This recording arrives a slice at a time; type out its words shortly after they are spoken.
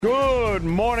Good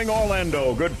morning,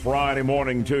 Orlando. Good Friday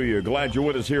morning to you. Glad you're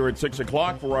with us here at 6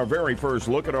 o'clock for our very first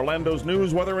look at Orlando's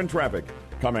news, weather, and traffic.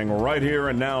 Coming right here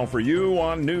and now for you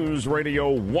on News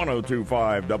Radio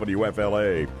 102.5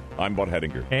 WFLA. I'm Bud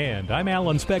Hedinger. And I'm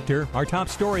Alan Spector. Our top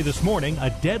story this morning,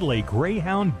 a deadly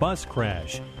Greyhound bus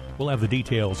crash. We'll have the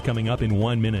details coming up in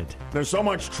 1 minute. There's so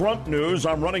much Trump news,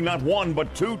 I'm running not one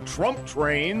but two Trump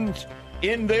trains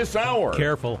in this hour.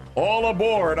 Careful. All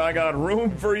aboard. I got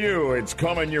room for you. It's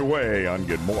coming your way on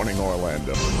Good Morning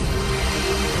Orlando.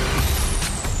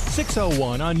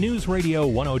 6:01 on News Radio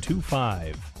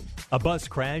 102.5. A bus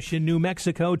crash in New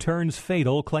Mexico turns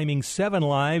fatal, claiming 7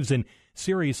 lives and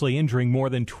seriously injuring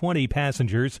more than 20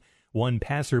 passengers. One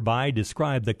passerby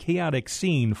described the chaotic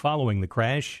scene following the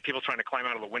crash. People trying to climb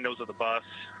out of the windows of the bus.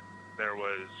 There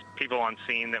was people on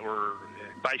scene that were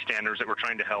bystanders that were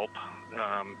trying to help.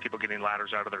 People getting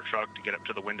ladders out of their truck to get up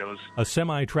to the windows. A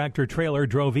semi-tractor trailer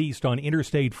drove east on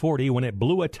Interstate 40 when it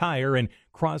blew a tire and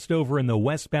crossed over in the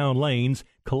westbound lanes,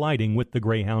 colliding with the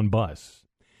Greyhound bus.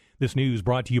 This news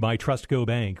brought to you by Trustco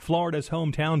Bank, Florida's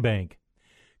hometown bank.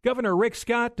 Governor Rick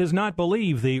Scott does not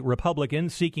believe the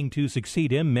Republicans seeking to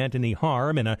succeed him meant any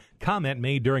harm. In a comment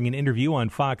made during an interview on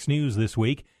Fox News this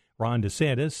week, Ron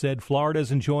DeSantis said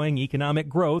Florida's enjoying economic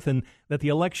growth and that the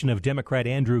election of Democrat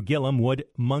Andrew Gillum would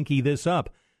monkey this up.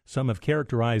 Some have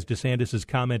characterized DeSantis'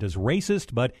 comment as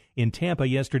racist, but in Tampa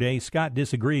yesterday, Scott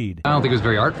disagreed. I don't think it was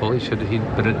very artful.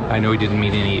 But I know he didn't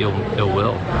mean any ill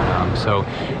will.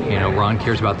 Ron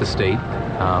cares about the state,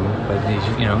 but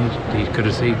he could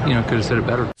have said it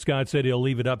better. Scott said he'll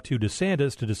leave it up to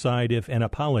DeSantis to decide if an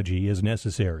apology is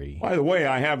necessary. By the way,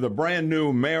 I have the brand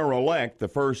new mayor-elect, the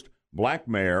first black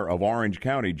mayor of Orange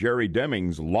County, Jerry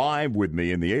Demings, live with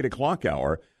me in the 8 o'clock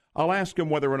hour. I'll ask him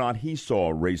whether or not he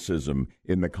saw racism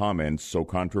in the comments so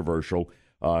controversial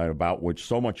about which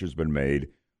so much has been made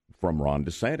from Ron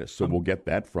DeSantis. So we'll get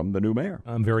that from the new mayor.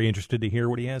 I'm very interested to hear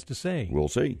what he has to say. We'll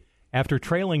see. After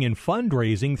trailing in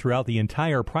fundraising throughout the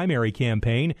entire primary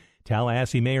campaign,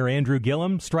 Tallahassee Mayor Andrew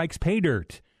Gillum strikes pay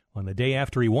dirt. On the day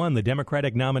after he won the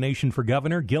Democratic nomination for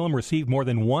governor, Gillum received more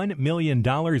than $1 million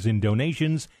in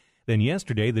donations. Then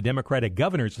yesterday, the Democratic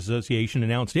Governors Association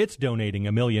announced it's donating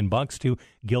 $1 million to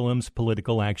Gillum's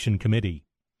Political Action Committee.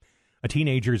 A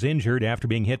teenager's injured after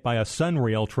being hit by a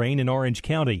Sunrail train in Orange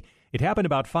County. It happened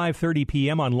about 5:30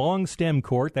 p.m. on Long Stem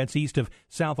Court, that's east of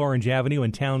South Orange Avenue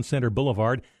and Town Center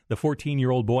Boulevard. The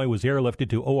 14-year-old boy was airlifted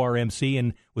to ORMC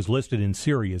and was listed in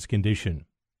serious condition.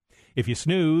 If you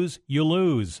snooze, you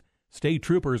lose. State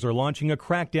troopers are launching a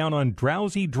crackdown on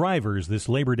drowsy drivers this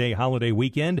Labor Day holiday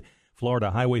weekend.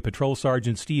 Florida Highway Patrol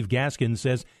Sergeant Steve Gaskin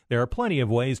says there are plenty of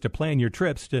ways to plan your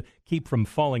trips to keep from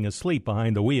falling asleep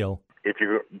behind the wheel. If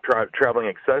you're traveling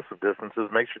excessive distances,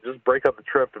 make sure just break up the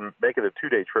trip and make it a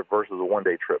 2-day trip versus a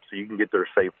 1-day trip so you can get there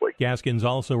safely. Gaskins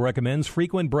also recommends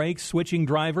frequent breaks, switching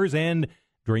drivers, and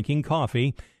drinking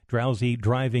coffee. Drowsy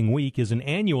Driving Week is an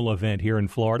annual event here in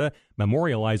Florida,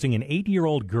 memorializing an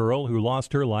 8-year-old girl who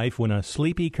lost her life when a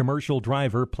sleepy commercial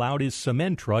driver plowed his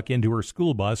cement truck into her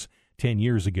school bus 10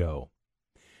 years ago.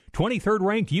 23rd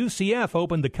ranked UCF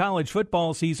opened the college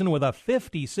football season with a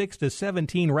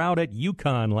 56-17 rout at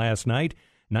UConn last night.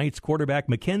 Knights quarterback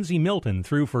Mackenzie Milton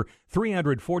threw for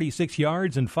 346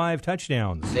 yards and 5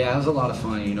 touchdowns. Yeah, it was a lot of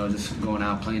fun, just going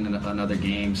out playing another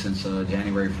game since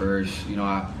January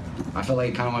 1st. I felt like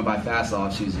it kind of went by fast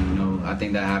off season. I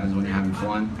think that happens when you're having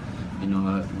fun.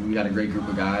 We got a great group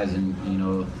of guys, and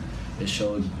it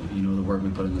showed, the work we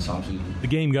put in this offseason. The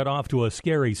game got off to a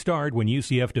scary start when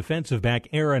UCF defensive back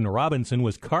Aaron Robinson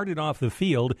was carted off the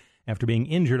field after being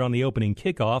injured on the opening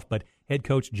kickoff, but head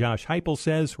coach Josh Heupel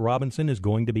says Robinson is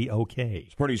going to be okay.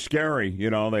 It's pretty scary.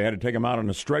 They had to take him out on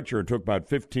a stretcher. It took about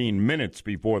 15 minutes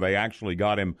before they actually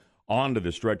got him onto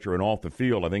the stretcher and off the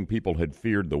field. I think people had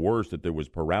feared the worst, that there was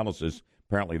paralysis.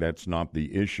 Apparently that's not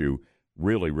the issue.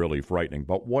 Really, really frightening.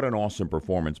 But what an awesome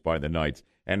performance by the Knights.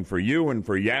 And for you and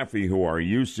for Yaffee, who are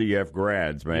UCF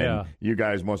grads, man, You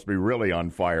guys must be really on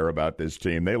fire about this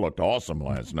team. They looked awesome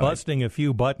last night. Busting a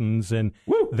few buttons, and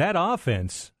that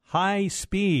offense, high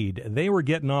speed. They were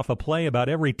getting off a play about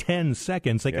every 10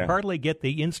 seconds. They could hardly get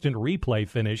the instant replay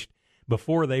finished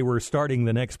before they were starting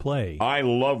the next play. I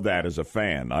love that as a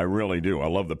fan. I really do. I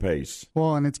love the pace.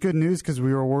 Well, and it's good news because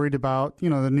we were worried about,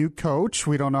 the new coach.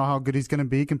 We don't know how good he's going to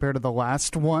be compared to the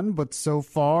last one, but so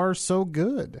far, so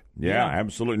good. Yeah,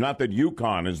 absolutely. Not that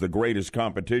UConn is the greatest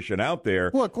competition out there.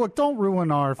 Look, don't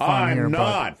ruin our fun here. I'm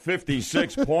not.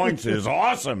 56 points is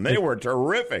awesome. They were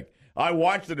terrific. I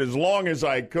watched it as long as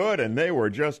I could, and they were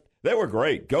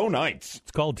great. Go Knights.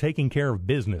 It's called taking care of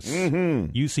business.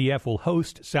 Mm-hmm. UCF will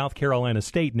host South Carolina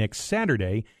State next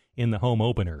Saturday in the home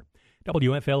opener.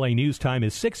 WFLA News Time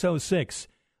is 6:06.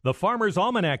 The Farmer's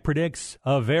Almanac predicts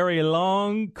a very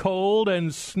long, cold,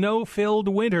 and snow-filled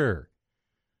winter.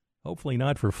 Hopefully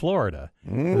not for Florida.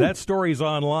 That story's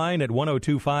online at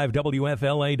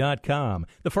 1025WFLA.com.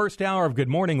 The first hour of Good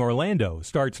Morning Orlando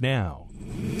starts now.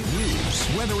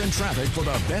 News, weather, and traffic for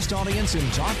the best audience in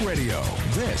talk radio.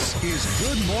 This is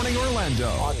Good Morning Orlando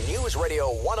on News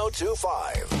Radio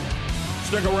 1025.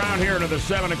 Stick around here to the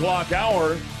 7 o'clock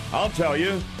hour. I'll tell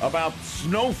you about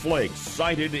snowflakes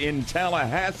sighted in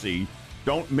Tallahassee.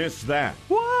 Don't miss that.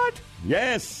 What?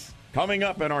 Yes. Coming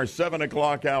up in our 7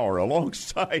 o'clock hour,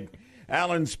 alongside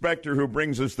Alan Spector, who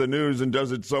brings us the news and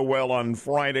does it so well on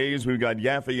Fridays. We've got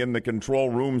Yaffee in the control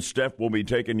room. Steph will be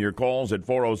taking your calls at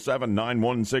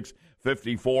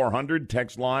 407-916-5400.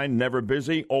 Text line, never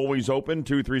busy, always open,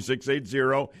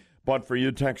 23680. But for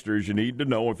you texters, you need to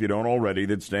know, if you don't already,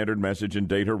 that standard message and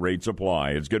data rates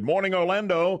apply. It's Good Morning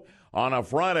Orlando on a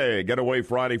Friday. Getaway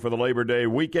Friday for the Labor Day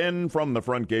weekend from the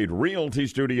Front Gate Realty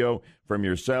Studio. From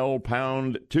your cell,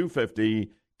 pound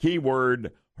 250,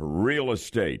 keyword real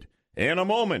estate. In a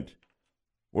moment,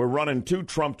 we're running 2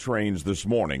 Trump trains this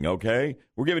morning, okay?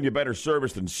 We're giving you better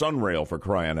service than Sunrail, for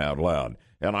crying out loud.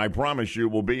 And I promise you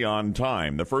we'll be on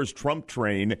time. The first Trump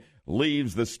train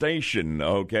leaves the station,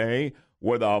 okay,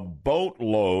 with a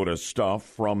boatload of stuff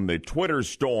from the Twitter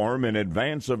storm in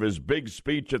advance of his big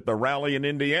speech at the rally in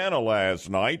Indiana last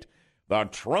night. The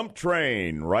Trump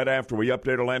train, right after we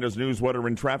update Orlando's news, weather,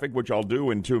 and traffic, which I'll do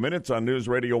in 2 minutes on News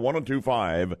Radio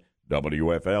 1025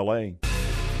 WFLA.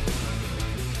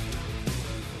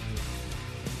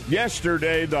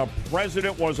 Yesterday, the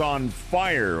president was on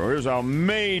fire. There's a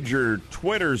major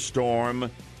Twitter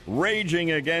storm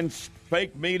raging against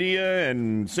fake media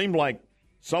and seemed like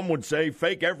some would say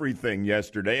fake everything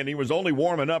yesterday, and he was only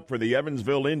warming up for the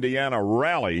Evansville, Indiana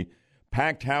rally.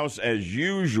 Packed house as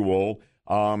usual.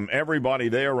 Everybody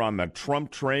there on the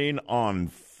Trump train on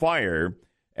fire,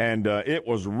 and it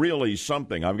was really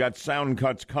something. I've got sound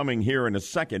cuts coming here in a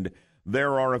second.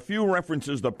 There are a few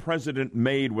references the president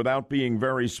made without being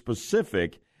very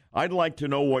specific. I'd like to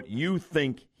know what you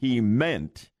think he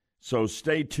meant, so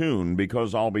stay tuned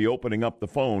because I'll be opening up the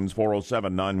phones,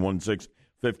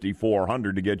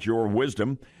 407-916-5400 to get your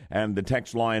wisdom, and the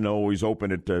text line always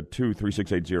open at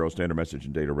 23680. Standard message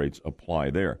and data rates apply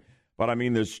there. But I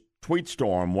mean, this tweet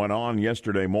storm went on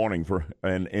yesterday morning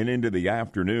and into the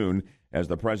afternoon as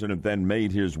the president then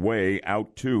made his way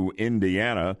out to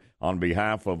Indiana on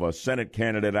behalf of a Senate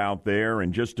candidate out there,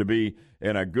 and just to be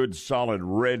in a good solid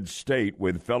red state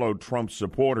with fellow Trump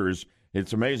supporters.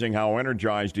 It's amazing how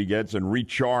energized he gets and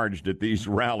recharged at these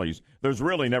rallies. There's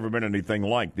really never been anything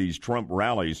like these Trump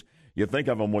rallies. You think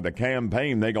of them with a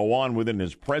campaign, they go on within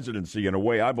his presidency in a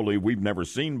way I believe we've never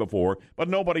seen before, but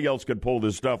nobody else could pull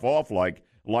this stuff off like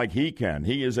he can.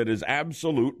 He is at his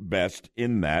absolute best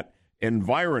in that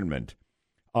environment.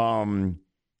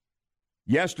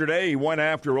 Yesterday, he went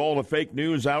after all the fake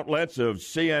news outlets of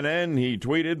CNN. He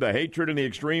tweeted, "The hatred and the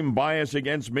extreme bias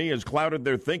against me has clouded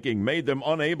their thinking, made them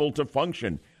unable to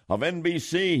function." Of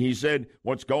NBC, he said,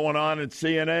 "What's going on at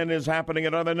CNN is happening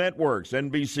at other networks.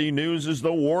 NBC News is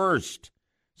the worst."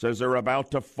 Says they're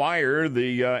about to fire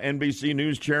the NBC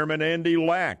News chairman, Andy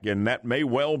Lack, and that may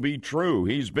well be true.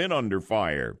 He's been under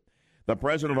fire. The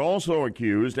president also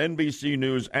accused NBC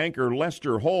News anchor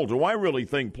Lester Holt, who I really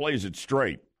think plays it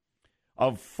straight,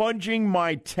 of fudging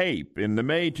my tape in the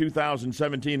May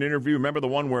 2017 interview. Remember the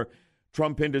one where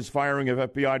Trump pinned his firing of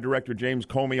FBI Director James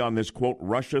Comey on this, quote,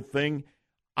 Russia thing?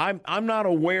 I'm not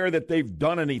aware that they've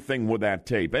done anything with that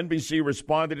tape. NBC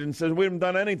responded and said, we haven't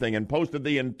done anything, and posted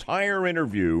the entire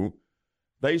interview,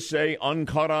 they say,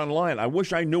 uncut online. I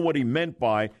wish I knew what he meant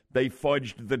by they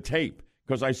fudged the tape,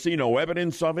 because I see no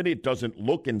evidence of it. It doesn't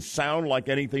look and sound like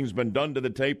anything's been done to the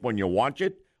tape when you watch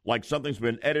it, like something's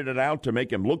been edited out to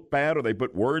make him look bad or they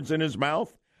put words in his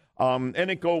mouth. And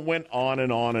it went on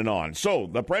and on and on. So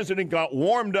the president got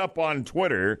warmed up on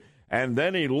Twitter, and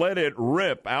then he let it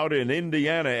rip out in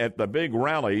Indiana at the big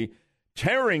rally,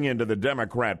 tearing into the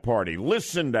Democrat Party.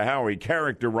 Listen to how he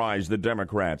characterized the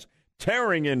Democrats,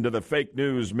 tearing into the fake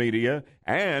news media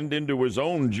and into his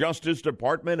own Justice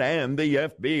Department and the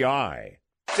FBI.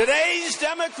 Today's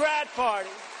Democrat Party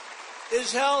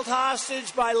is held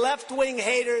hostage by left-wing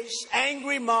haters,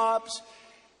 angry mobs,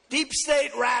 deep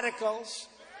state radicals,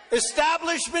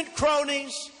 establishment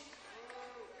cronies,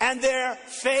 and their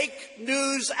fake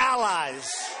news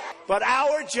allies. But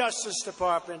our Justice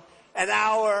Department and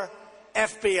our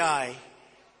FBI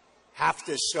have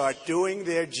to start doing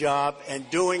their job and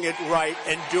doing it right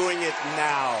and doing it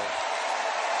now.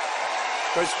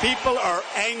 Because people are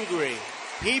angry.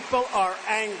 People are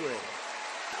angry.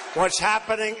 What's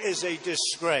happening is a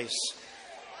disgrace.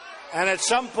 And at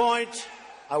some point,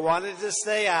 I wanted to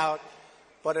stay out,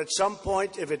 but at some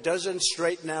point, if it doesn't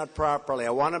straighten out properly, I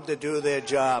want them to do their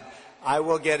job. I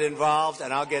will get involved,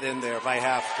 and I'll get in there if I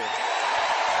have to.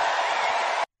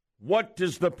 What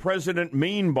does the president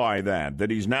mean by that? That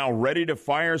he's now ready to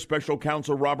fire Special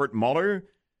Counsel Robert Mueller?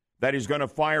 That he's going to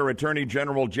fire Attorney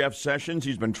General Jeff Sessions?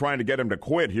 He's been trying to get him to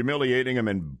quit, humiliating him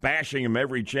and bashing him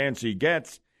every chance he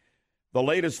gets. The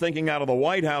latest thinking out of the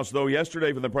White House, though,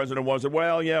 yesterday from the president was that,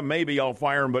 well, yeah, maybe I'll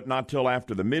fire him, but not till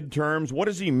after the midterms. What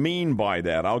does he mean by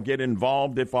that? I'll get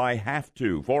involved if I have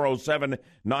to.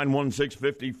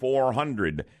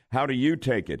 407-916-5400. How do you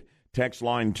take it? Text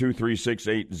line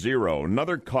 23680.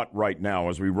 Another cut right now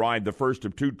as we ride the first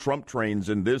of two Trump trains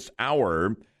in this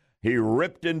hour. He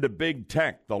ripped into big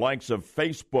tech, the likes of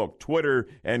Facebook, Twitter,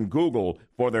 and Google,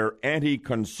 for their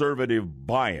anti-conservative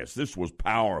bias. This was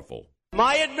powerful.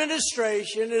 My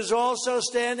administration is also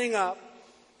standing up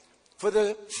for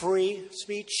the free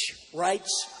speech rights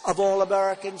of all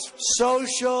Americans,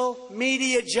 social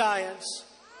media giants.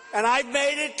 And I've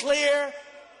made it clear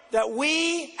that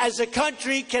we as a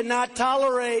country cannot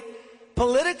tolerate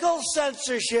political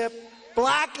censorship,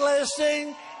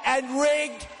 blacklisting, and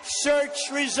rigged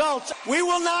search results. We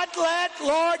will not let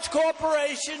large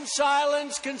corporations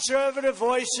silence conservative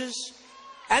voices.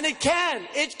 And it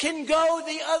can go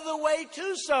the other way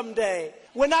too someday.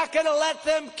 We're not going to let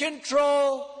them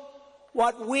control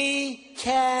what we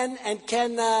can and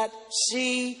cannot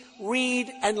see,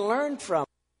 read, and learn from.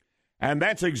 And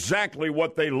that's exactly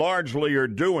what they largely are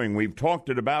doing. We've talked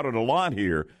about it a lot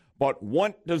here. But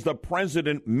what does the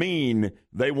president mean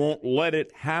they won't let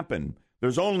it happen?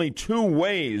 There's only two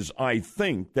ways, I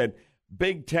think, that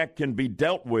big tech can be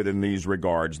dealt with in these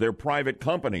regards. They're private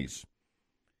companies.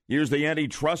 Use the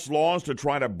antitrust laws to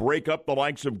try to break up the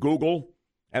likes of Google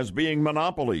as being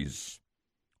monopolies.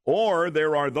 Or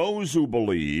there are those who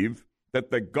believe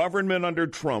that the government under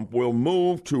Trump will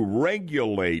move to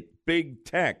regulate big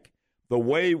tech the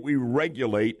way we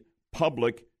regulate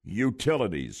public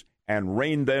utilities and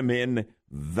rein them in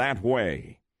that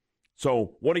way.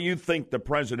 So what do you think the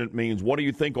president means? What do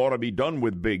you think ought to be done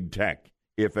with big tech,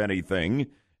 if anything?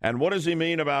 And what does he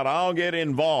mean about I'll get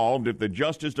involved if the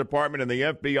Justice Department and the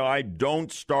FBI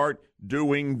don't start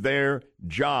doing their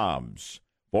jobs?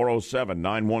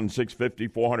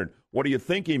 407-916-5400. What do you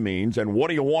think he means, and what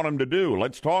do you want him to do?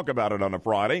 Let's talk about it on a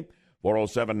Friday.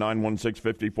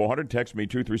 407-916-5400. Text me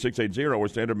 23680 where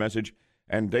standard message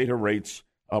and data rates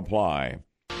apply.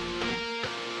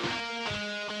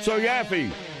 So,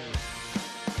 Yaffee,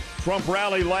 Trump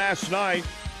rally last night.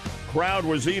 Crowd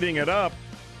was eating it up.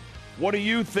 What do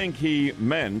you think he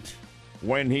meant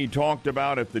when he talked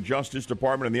about if the Justice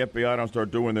Department and the FBI don't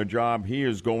start doing their job, he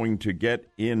is going to get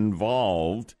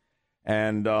involved?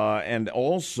 And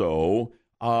also,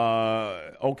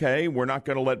 okay, we're not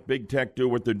going to let big tech do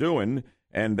what they're doing,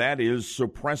 and that is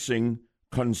suppressing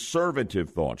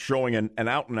conservative thought, showing an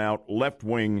out-and-out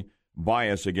left-wing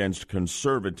bias against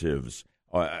conservatives.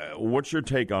 What's your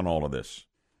take on all of this?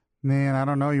 Man, I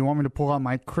don't know. You want me to pull out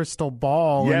my crystal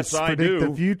ball and predict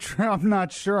the future? I'm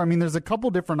not sure. I mean, there's a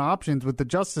couple different options with the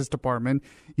Justice Department.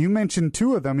 You mentioned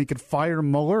two of them. He could fire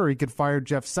Mueller or he could fire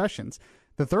Jeff Sessions.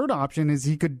 The third option is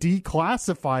he could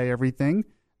declassify everything,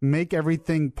 make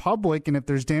everything public, and if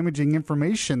there's damaging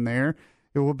information there,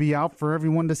 it will be out for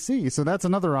everyone to see. So that's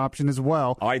another option as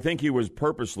well. I think he was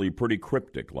purposely pretty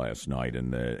cryptic last night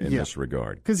in this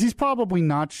regard. Because he's probably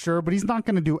not sure, but he's not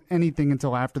going to do anything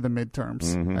until after the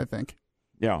midterms, I think.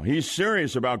 Yeah, he's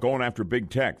serious about going after big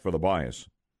tech for the bias.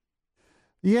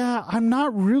 Yeah, I'm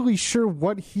not really sure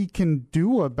what he can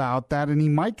do about that, and he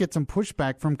might get some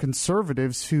pushback from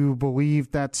conservatives who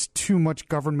believe that's too much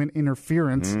government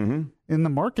interference in the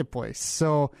marketplace.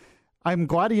 So I'm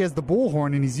glad he has the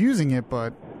bullhorn and he's using it,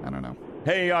 but I don't know.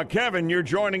 Hey, Kevin, you're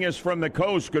joining us from the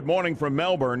coast. Good morning from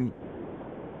Melbourne.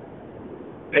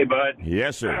 Hey, bud.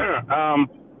 Yes, sir.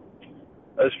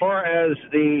 As far as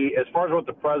what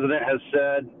the president has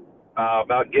said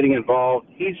about getting involved,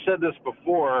 he's said this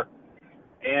before,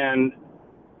 and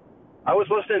I was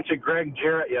listening to Greg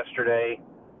Jarrett yesterday.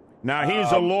 Now,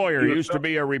 he's a lawyer. He used to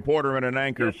be a reporter and an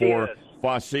anchor for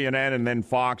CNN and then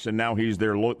Fox, and now he's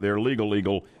their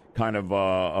legal kind of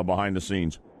behind the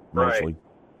scenes, mostly. Right.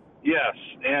 Yes,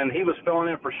 and he was filling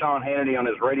in for Sean Hannity on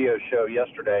his radio show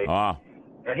yesterday.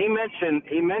 And he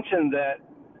mentioned that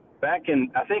back in,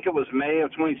 I think it was May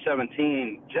of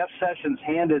 2017, Jeff Sessions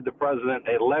handed the president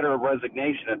a letter of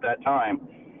resignation at that time,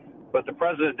 but the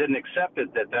president didn't accept it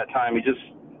at that time. He just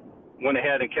went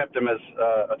ahead and kept him as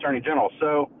Attorney General.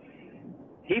 So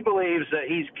he believes that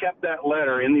he's kept that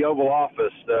letter in the Oval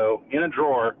Office, though, in a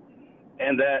drawer,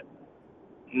 and that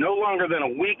no longer than a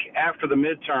week after the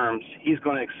midterms, he's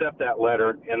going to accept that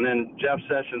letter, and then Jeff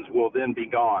Sessions will then be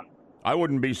gone. I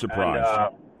wouldn't be surprised.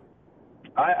 And,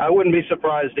 I wouldn't be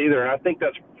surprised either, and I think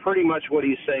that's pretty much what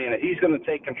he's saying. He's going to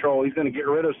take control. He's going to get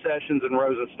rid of Sessions and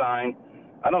Rosenstein.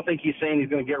 I don't think he's saying he's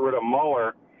going to get rid of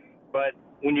Mueller, but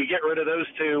when you get rid of those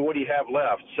two, what do you have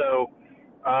left? So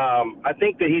I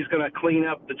think that he's going to clean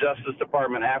up the Justice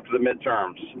Department after the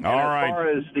midterms. And as far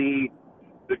as the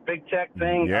big tech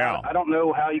thing, I don't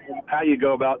know how you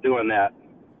go about doing that.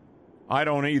 I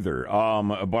don't either,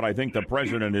 but I think the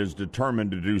president is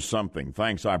determined to do something.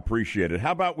 Thanks, I appreciate it.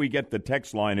 How about we get the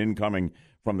text line incoming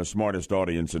from the smartest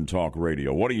audience in talk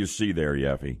radio? What do you see there,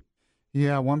 Yaffee?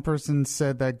 Yeah, one person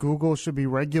said that Google should be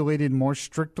regulated more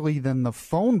strictly than the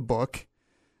phone book,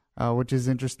 which is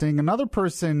interesting. Another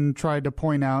person tried to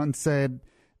point out and said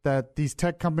that these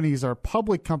tech companies are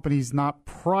public companies, not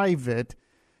private,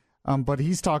 but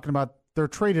he's talking about they're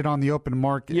traded on the open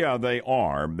market. Yeah, they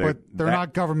are. But they're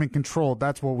not government controlled.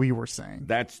 That's what we were saying.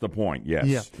 That's the point.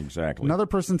 Yes, exactly. Another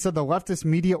person said the leftist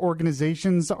media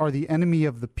organizations are the enemy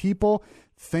of the people.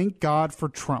 Thank God for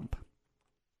Trump.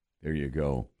 There you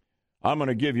go. I'm going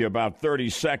to give you about 30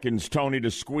 seconds, Tony,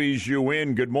 to squeeze you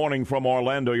in. Good morning from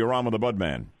Orlando. You're on with the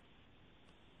Budman.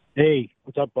 Hey,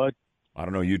 what's up, Bud? I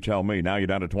don't know. You tell me. Now you're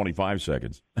down to 25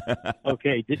 seconds.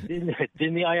 Okay. Didn't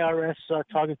the IRS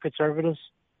target conservatives?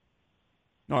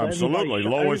 No, absolutely.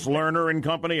 Lois Lerner and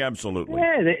company, absolutely.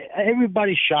 Yeah,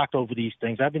 everybody's shocked over these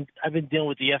things. I've been dealing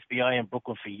with the FBI in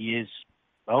Brooklyn for years.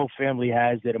 My whole family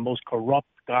has. They're the most corrupt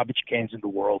garbage cans in the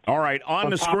world. All right, on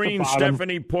the screen,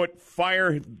 Stephanie put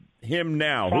fire him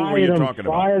now. Who are you talking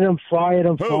about? Fired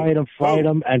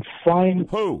him, and fine.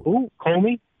 Who?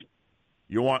 Comey?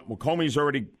 You want? Well,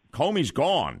 Comey's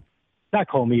gone. Not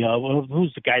Comey.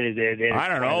 Who's the guy that? I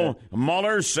don't know.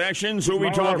 Mueller, Sessions. Who are we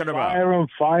talking about?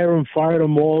 Fire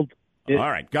them all. All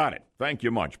right, got it. Thank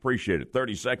you much. Appreciate it.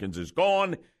 30 seconds is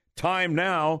gone. Time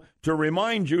now to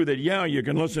remind you that, you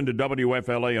can listen to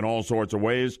WFLA in all sorts of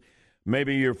ways.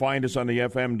 Maybe you find us on the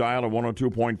FM dial at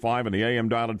 102.5 and the AM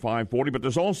dial at 540, but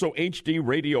there's also HD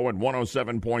radio at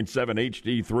 107.7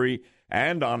 HD3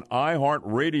 and on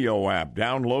iHeartRadio app.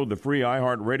 Download the free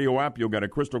iHeartRadio app. You'll get a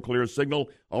crystal clear signal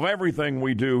of everything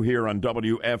we do here on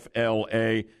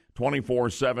WFLA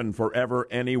 24/7 forever,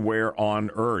 anywhere on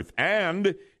earth.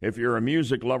 And if you're a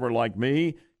music lover like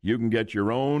me, you can get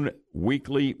your own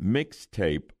weekly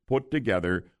mixtape put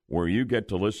together where you get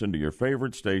to listen to your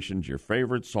favorite stations, your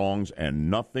favorite songs, and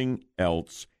nothing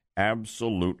else,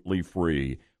 absolutely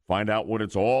free. Find out what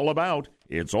it's all about.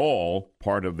 It's all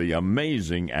part of the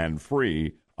amazing and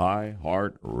free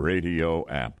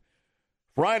iHeartRadio app.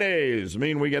 Fridays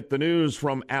mean we get the news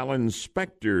from Alan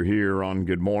Spector here on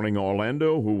Good Morning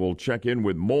Orlando, who will check in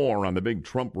with more on the big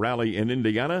Trump rally in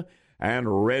Indiana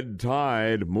and red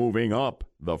tide moving up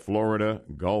the Florida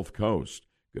Gulf Coast.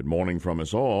 Good morning from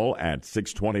us all at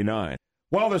 6:29.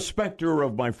 Well, the specter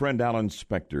of my friend Alan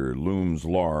Spector looms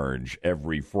large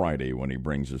every Friday when he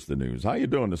brings us the news. How you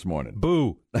doing this morning?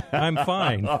 Boo. I'm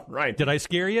fine. All right. Did I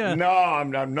scare you? No,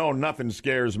 nothing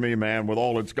scares me, man, with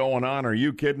all that's going on. Are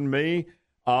you kidding me?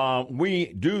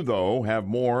 We do, though, have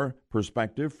more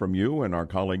perspective from you and our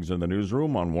colleagues in the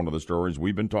newsroom on one of the stories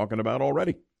we've been talking about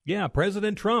already. Yeah,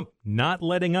 President Trump not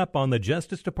letting up on the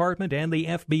Justice Department and the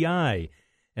FBI.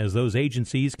 As those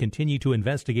agencies continue to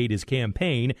investigate his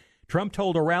campaign, Trump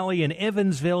told a rally in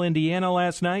Evansville, Indiana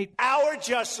last night, "Our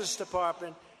Justice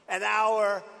Department and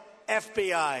our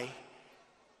FBI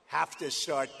have to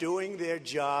start doing their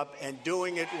job and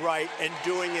doing it right and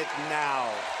doing it now.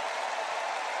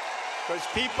 Because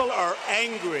people are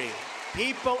angry.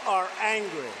 People are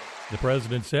angry." The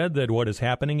president said that what is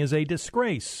happening is a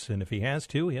disgrace, and if he has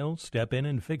to, he'll step in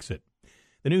and fix it.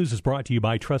 The news is brought to you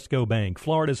by Trustco Bank,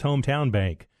 Florida's hometown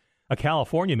bank. A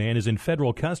California man is in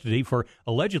federal custody for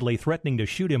allegedly threatening to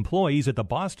shoot employees at the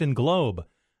Boston Globe.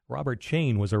 Robert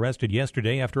Chain was arrested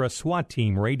yesterday after a SWAT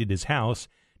team raided his house.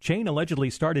 Chain allegedly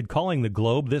started calling the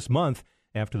Globe this month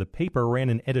after the paper ran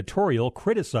an editorial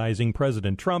criticizing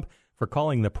President Trump for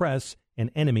calling the press an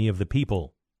enemy of the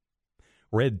people.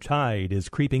 Red tide is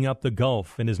creeping up the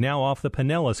Gulf and is now off the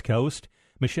Pinellas coast.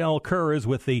 Michelle Kerr is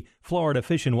with the Florida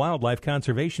Fish and Wildlife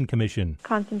Conservation Commission.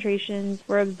 Concentrations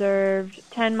were observed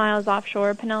 10 miles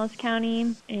offshore Pinellas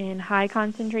County in high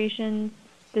concentrations.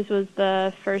 This was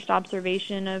the first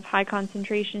observation of high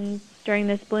concentrations during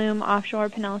this bloom offshore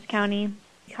Pinellas County.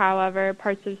 However,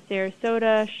 parts of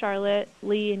Sarasota, Charlotte,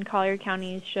 Lee, and Collier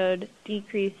counties showed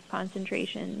decreased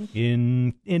concentrations.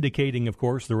 In indicating, of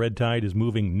course, the red tide is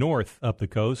moving north up the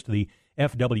coast, the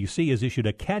FWC has issued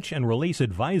a catch and release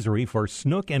advisory for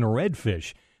snook and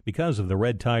redfish because of the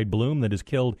red tide bloom that has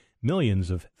killed millions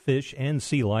of fish and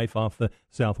sea life off the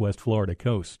southwest Florida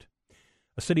coast.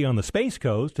 A city on the Space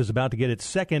Coast is about to get its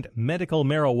second medical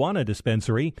marijuana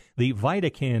dispensary. The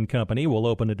Vitacan company will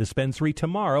open a dispensary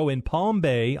tomorrow in Palm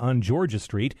Bay on Georgia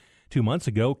Street. 2 months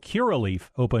ago, Curaleaf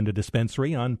opened a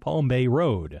dispensary on Palm Bay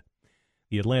Road.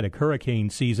 The Atlantic hurricane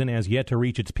season has yet to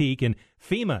reach its peak, and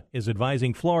FEMA is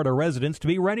advising Florida residents to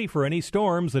be ready for any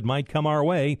storms that might come our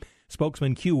way.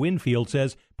 Spokesman Q Winfield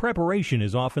says preparation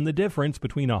is often the difference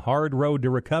between a hard road to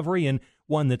recovery and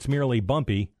one that's merely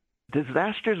bumpy.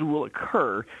 Disasters will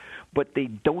occur, but they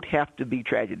don't have to be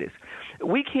tragedies.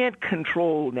 We can't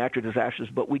control natural disasters,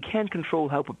 but we can control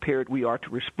how prepared we are to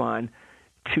respond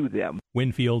to them.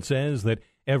 Winfield says that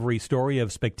every story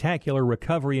of spectacular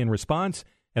recovery and response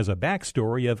has a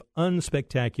backstory of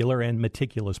unspectacular and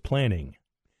meticulous planning.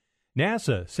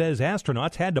 NASA says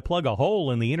astronauts had to plug a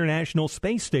hole in the International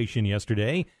Space Station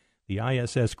yesterday. The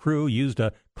ISS crew used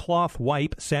a cloth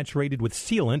wipe saturated with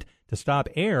sealant to stop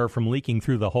air from leaking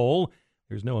through the hole.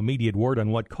 There's no immediate word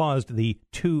on what caused the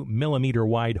 2-millimeter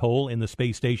wide hole in the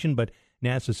space station, but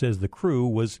NASA says the crew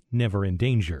was never in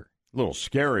danger. A little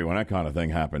scary when that kind of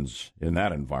thing happens in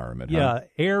that environment. Yeah, huh?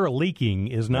 Air leaking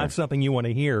is not something you want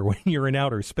to hear when you're in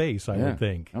outer space, I would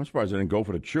think. I'm surprised they didn't go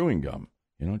for the chewing gum.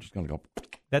 Just going to go.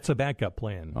 That's a backup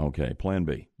plan. Okay, plan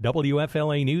B.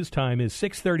 WFLA News Time is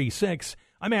 6:36.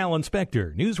 I'm Alan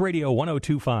Spector, News Radio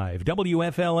 102.5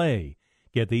 WFLA.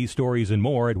 Get these stories and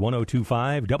more at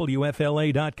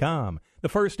 1025WFLA.com. The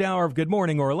first hour of Good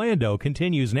Morning Orlando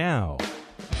continues now.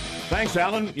 Thanks,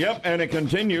 Alan. Yep, and it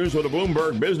continues with a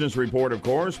Bloomberg Business Report, of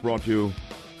course, brought to you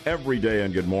every day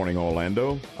on Good Morning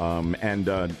Orlando.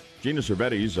 Gina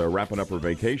Cervetti's wrapping up her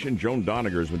vacation. Joan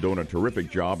Doniger's been doing a terrific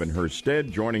job in her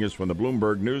stead, joining us from the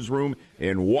Bloomberg Newsroom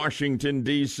in Washington,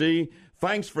 D.C.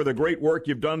 Thanks for the great work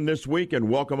you've done this week, and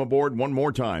welcome aboard one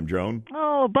more time, Joan.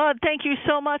 Oh, Bud, thank you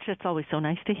so much. It's always so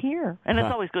nice to hear, and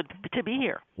it's always good to be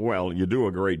here. Well, you do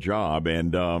a great job,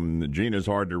 and Gina's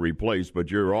hard to replace, but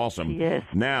you're awesome. Yes.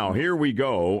 Now, here we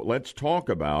go. Let's talk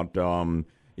about,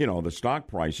 the stock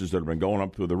prices that have been going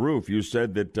up through the roof. You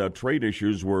said that trade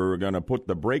issues were going to put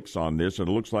the brakes on this, and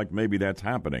it looks like maybe that's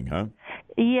happening, huh?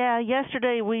 Yeah,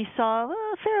 yesterday we saw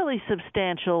a fairly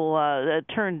substantial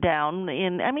turn down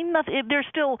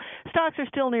stocks are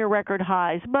still near record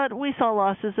highs, but we saw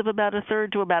losses of about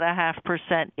 1/3 to about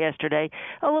 0.5% yesterday.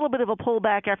 A little bit of a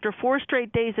pullback after 4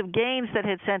 straight days of gains that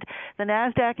had sent the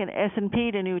Nasdaq and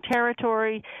S&P to new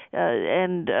territory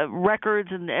and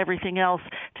records and everything else.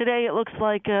 Today it looks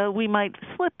like we might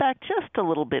slip back just a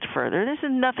little bit further. This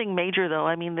is nothing major, though.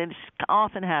 I mean, this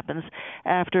often happens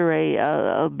after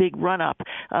a big run-up.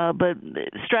 But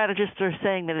strategists are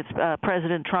saying that it's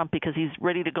President Trump because he's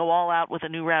ready to go all out with a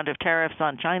new round of tariffs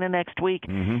on China next week.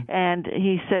 Mm-hmm. And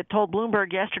he told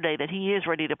Bloomberg yesterday that he is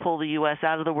ready to pull the U.S.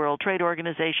 out of the World Trade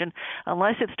Organization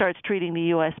unless it starts treating the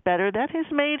U.S. better. That has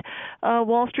made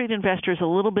Wall Street investors a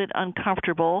little bit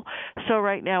uncomfortable. So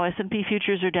right now S&P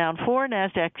futures are down 4,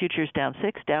 Nasdaq futures down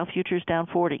 6, Dow futures down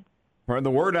 40. The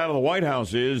word out of the White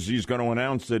House is he's going to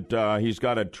announce that he's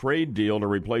got a trade deal to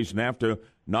replace NAFTA,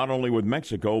 not only with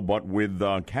Mexico, but with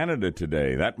Canada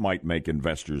today. That might make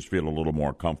investors feel a little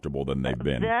more comfortable than they've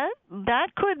been.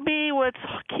 That could be what's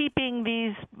keeping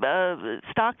these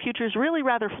stock futures really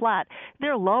rather flat.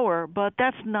 They're lower, but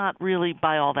that's not really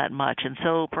by all that much. And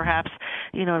so perhaps,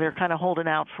 they're kind of holding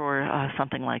out for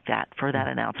something like that, for that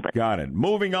announcement. Got it.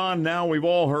 Moving on now, we've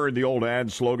all heard the old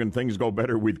ad slogan, things go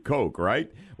better with Coke,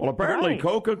 right? Well, apparently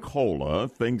Coca-Cola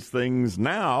thinks things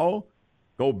now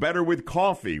go better with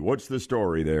coffee. What's the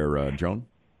story there, Joan?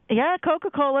 Yeah,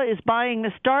 Coca-Cola is buying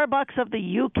the Starbucks of the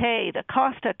UK, the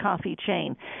Costa coffee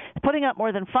chain. It's putting up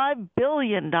more than $5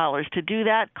 billion to do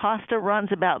that. Costa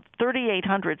runs about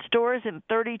 3,800 stores in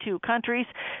 32 countries.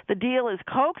 The deal is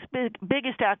Coke's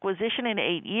biggest acquisition in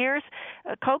 8 years.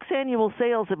 Coke's annual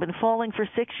sales have been falling for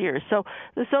 6 years. So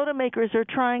the soda makers are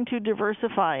trying to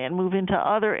diversify and move into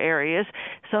other areas.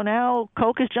 So now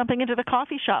Coke is jumping into the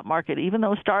coffee shop market, even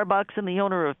though Starbucks and the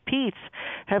owner of Pete's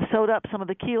have sewed up some of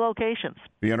the key locations.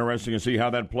 Be interesting to see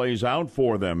how that plays out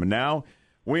for them. Now,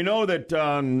 we know that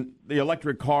the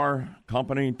electric car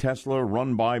company, Tesla,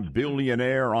 run by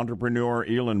billionaire entrepreneur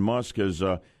Elon Musk, has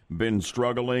been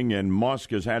struggling, and Musk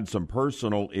has had some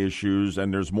personal issues,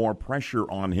 and there's more pressure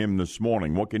on him this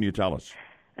morning. What can you tell us?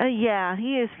 Yeah,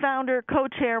 he is founder,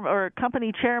 co-chair, or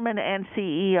company chairman and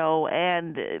CEO,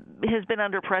 and has been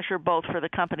under pressure both for the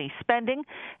company's spending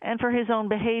and for his own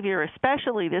behavior,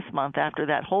 especially this month after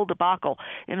that whole debacle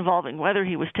involving whether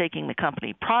he was taking the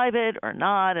company private or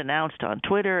not, announced on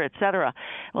Twitter, etc.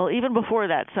 Well, even before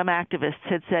that, some activists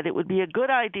had said it would be a good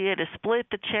idea to split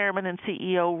the chairman and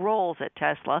CEO roles at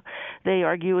Tesla. They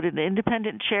argued an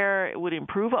independent chair would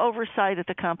improve oversight at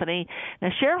the company. Now,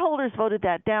 shareholders voted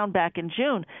that down back in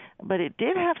June, but it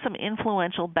did have some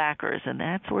influential backers, and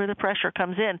that's where the pressure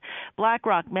comes in.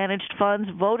 BlackRock managed funds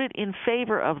voted in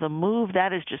favor of the move.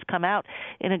 That has just come out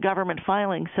in a government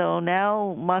filing. So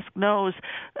now Musk knows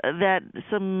that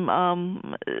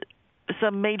some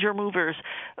major movers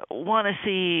want to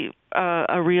see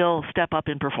a real step up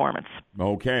in performance.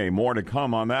 Okay, more to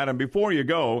come on that. And before you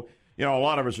go, a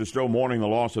lot of us are still mourning the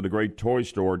loss of the great toy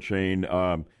store chain,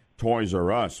 Toys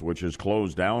R Us, which has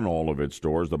closed down all of its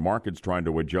stores. The market's trying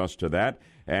to adjust to that,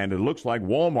 and it looks like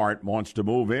Walmart wants to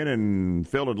move in and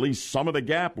fill at least some of the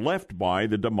gap left by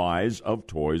the demise of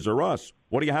Toys R Us.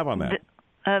 What do you have on that?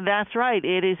 That's right.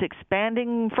 It is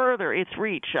expanding further its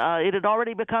reach. It had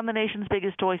already become the nation's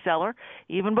biggest toy seller,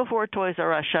 even before Toys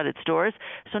R Us shut its doors.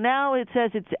 So now it says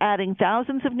it's adding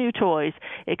thousands of new toys,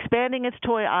 expanding its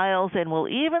toy aisles, and will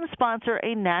even sponsor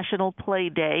a national play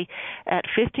day at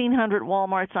 1,500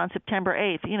 Walmarts on September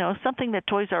 8th. Something that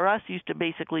Toys R Us used to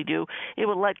basically do. It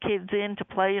would let kids in to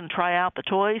play and try out the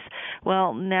toys.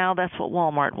 Well, now that's what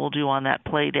Walmart will do on that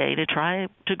play day to try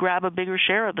to grab a bigger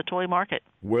share of the toy market.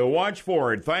 We'll watch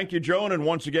for it. Thank you, Joan, and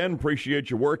once again, appreciate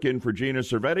your work in for Gina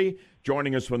Cervetti,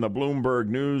 joining us from the Bloomberg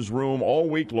Newsroom all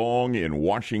week long in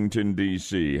Washington,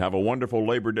 D.C. Have a wonderful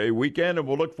Labor Day weekend, and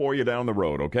we'll look for you down the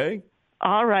road, okay?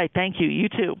 All right. Thank you. You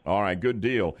too. All right. Good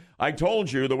deal. I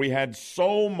told you that we had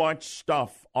so much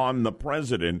stuff on the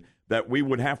president that we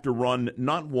would have to run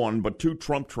not one but two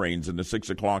Trump trains in the 6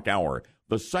 o'clock hour.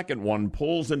 The second one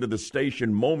pulls into the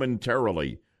station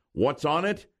momentarily. What's on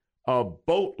it? A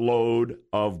boatload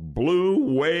of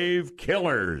blue wave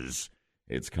killers.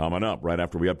 It's coming up right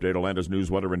after we update Orlando's news,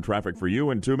 weather, and traffic for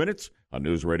you in 2 minutes on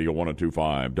News Radio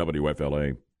 102.5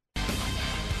 WFLA.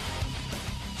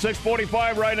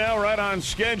 6:45 right now, right on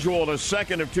schedule. The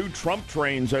second of two Trump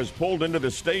trains has pulled into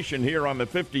the station here on the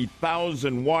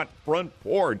 50,000-watt front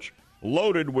porch,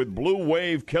 loaded with blue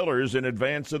wave killers in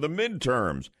advance of the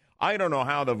midterms. I don't know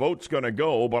how the vote's going to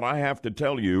go, but I have to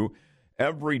tell you,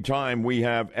 every time we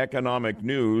have economic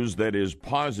news that is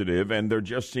positive, and there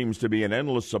just seems to be an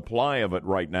endless supply of it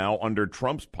right now under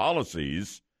Trump's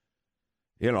policies,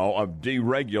 of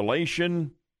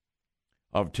deregulation,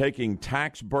 of taking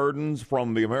tax burdens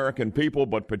from the American people,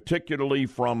 but particularly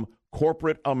from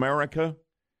corporate America.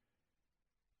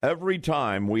 Every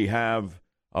time we have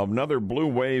another blue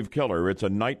wave killer, it's a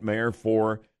nightmare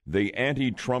for the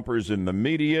anti-Trumpers in the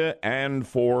media and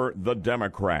for the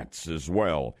Democrats as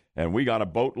well. And we got a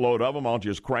boatload of them. I'll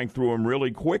just crank through them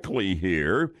really quickly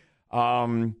here.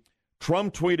 Trump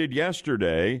tweeted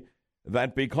yesterday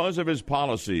that because of his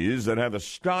policies that have the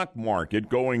stock market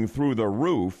going through the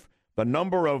roof, the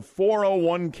number of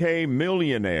 401k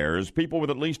millionaires, people with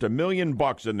at least $1 million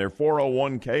in their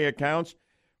 401k accounts,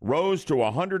 rose to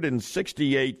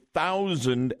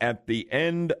 168,000 at the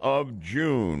end of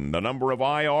June. The number of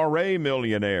IRA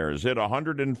millionaires hit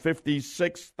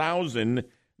 156,000.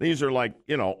 These are like,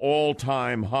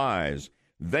 all-time highs.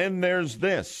 Then there's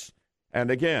this.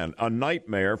 And again, a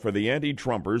nightmare for the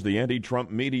anti-Trumpers, the anti-Trump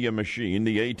media machine,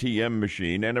 the ATM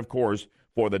machine, and, of course,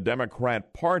 for the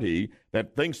Democrat Party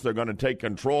that thinks they're going to take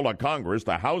control of Congress,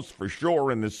 the House for sure,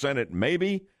 and the Senate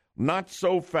maybe. Not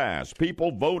so fast.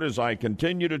 People vote, as I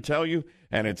continue to tell you,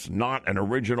 and it's not an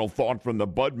original thought from the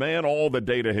Budman. All the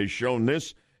data has shown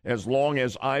this as long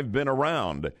as I've been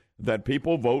around, that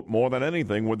people vote more than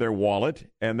anything with their wallet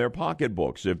and their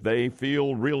pocketbooks. If they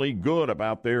feel really good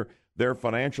about their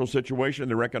financial situation,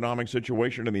 their economic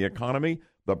situation, and the economy,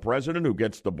 the president, who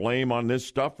gets the blame on this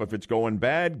stuff if it's going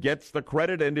bad, gets the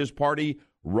credit, and his party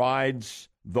rides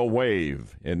the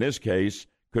wave. In this case,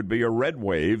 could be a red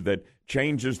wave that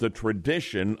changes the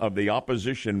tradition of the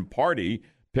opposition party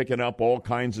picking up all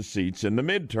kinds of seats in the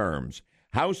midterms.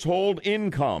 Household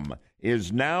income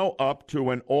is now up to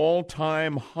an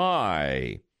all-time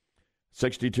high,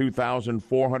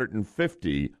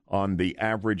 $62,450 on the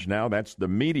average now. That's the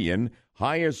median,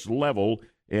 highest level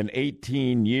in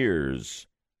 18 years.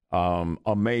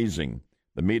 Amazing.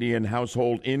 The median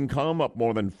household income up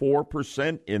more than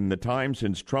 4% in the time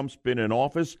since Trump's been in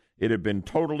office. It had been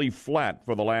totally flat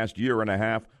for the last year and a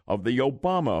half of the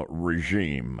Obama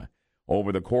regime.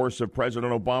 Over the course of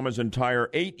President Obama's entire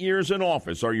 8 years in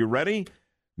office, are you ready?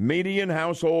 Median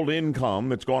household income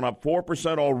that's gone up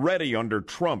 4% already under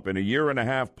Trump in a year and a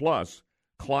half plus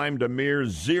climbed a mere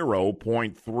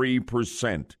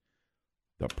 0.3%.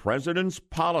 The president's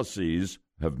policies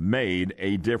have made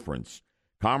a difference.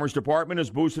 Commerce Department has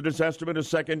boosted its estimate of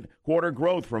second quarter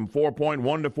growth from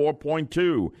 4.1 to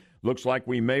 4.2. Looks like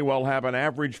we may well have an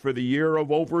average for the year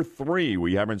of over 3.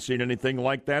 We haven't seen anything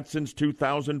like that since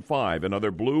 2005.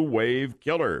 Another blue wave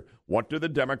killer. What do the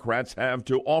Democrats have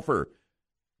to offer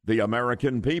the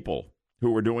American people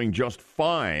who are doing just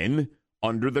fine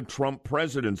under the Trump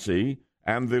presidency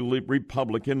and the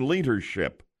Republican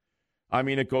leadership? I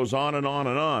mean, it goes on and on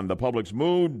and on. The public's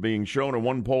mood being shown in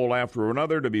one poll after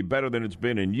another to be better than it's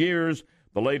been in years.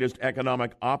 The latest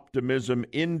economic optimism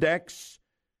index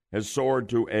has soared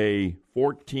to a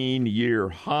 14-year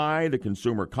high. The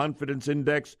consumer confidence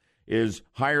index is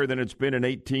higher than it's been in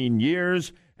 18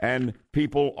 years. And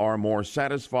people are more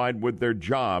satisfied with their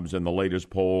jobs in the latest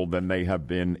poll than they have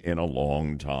been in a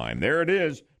long time. There it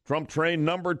is. Trump train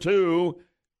number 2,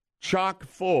 chock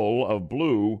full of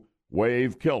blue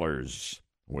wave killers.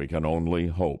 We can only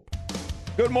hope.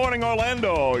 Good morning,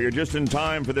 Orlando. You're just in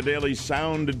time for the daily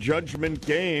sound judgment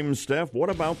game. Steph, what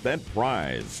about that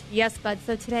prize? Yes, Bud.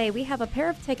 So today we have a pair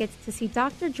of tickets to see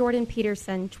Dr. Jordan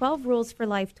Peterson, 12 Rules for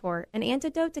Life Tour, an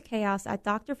antidote to chaos at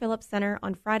Dr. Phillips Center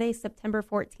on Friday, September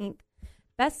 14th.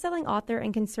 Best-selling author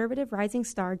and conservative rising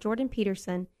star Jordan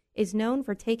Peterson is known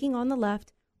for taking on the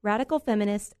left, radical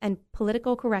feminists, and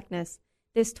political correctness.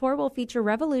 This tour will feature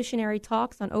revolutionary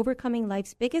talks on overcoming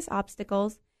life's biggest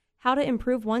obstacles, how to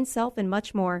improve oneself, and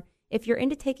much more. If you're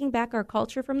into taking back our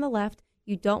culture from the left,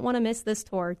 you don't want to miss this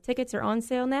tour. Tickets are on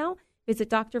sale now. Visit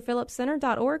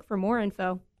drphillipscenter.org for more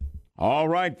info. All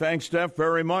right. Thanks, Steph,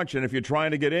 very much. And if you're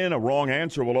trying to get in, a wrong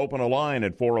answer will open a line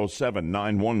at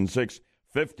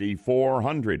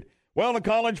 407-916-5400. Well, the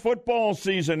college football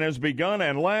season has begun,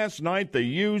 and last night the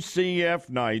UCF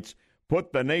Knights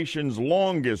put the nation's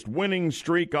longest winning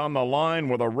streak on the line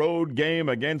with a road game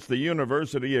against the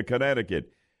University of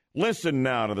Connecticut. Listen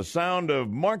now to the sound of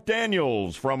Mark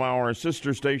Daniels from our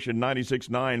sister station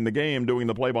 96.9 The Game doing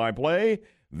the play-by-play.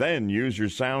 Then use your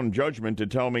sound judgment to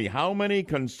tell me how many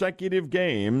consecutive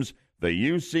games the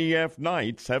UCF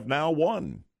Knights have now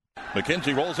won.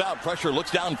 McKenzie rolls out, pressure,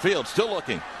 looks downfield, still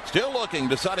looking,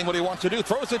 deciding what he wants to do,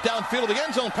 throws it downfield, the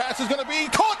end zone pass is going to be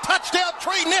caught, touchdown,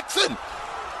 Trey Nixon!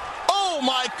 Oh,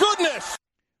 my goodness!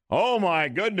 Oh, my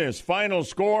goodness. Final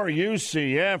score,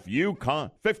 UCF,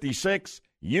 UConn 56,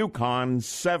 UConn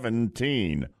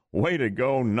 17. Way to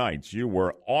go, Knights. You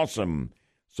were awesome.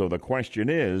 So the question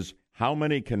is, how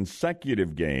many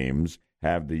consecutive games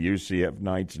have the UCF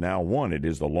Knights now won? It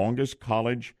is the longest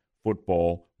college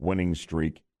football winning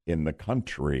streak in the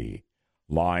country.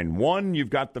 Line 1, you've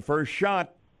got the first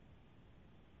shot.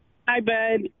 Hi,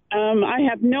 Bud. I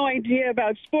have no idea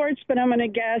about sports, but I'm going to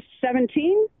guess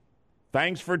 17.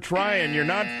 Thanks for trying. You're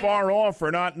not far off for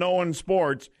not knowing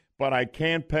sports, but I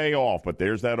can't pay off. But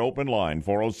there's that open line,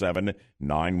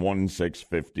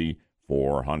 407-916-5400.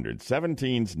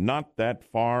 17's not that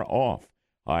far off.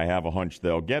 I have a hunch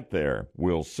they'll get there.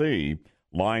 We'll see.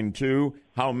 Line 2,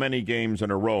 how many games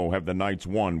in a row have the Knights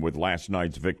won with last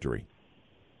night's victory?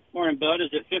 Morning, Bud. Is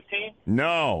it 15?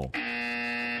 No.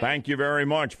 Thank you very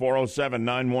much.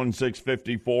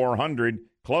 407-916-5400.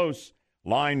 Close.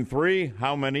 Line 3,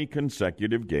 how many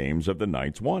consecutive games have the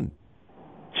Knights won?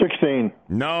 16.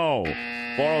 No.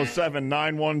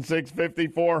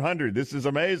 407-916-5400. This is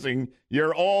amazing.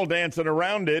 You're all dancing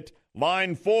around it.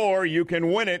 Line 4, you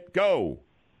can win it. Go.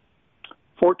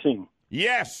 14.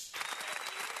 Yes.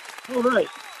 All right.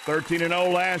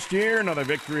 13-0 last year. Another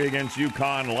victory against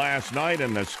UConn last night,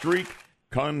 and the streak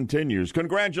continues.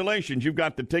 Congratulations. You've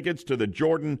got the tickets to the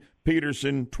Jordan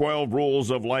Peterson 12 Rules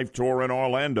of Life Tour in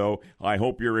Orlando. I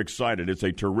hope you're excited. It's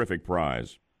a terrific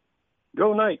prize.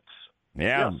 Go Knights.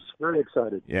 Yeah. Yes, very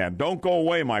excited. Yeah, don't go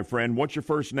away, my friend. What's your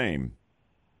first name?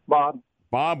 Bob.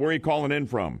 Bob, where are you calling in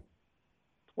from?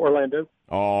 Orlando.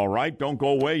 All right, don't go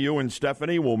away. You and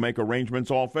Stephanie will make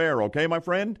arrangements off air, okay, my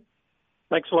friend?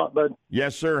 Thanks a lot, Bud.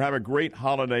 Yes, sir. Have a great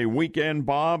holiday weekend,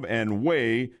 Bob, and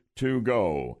way to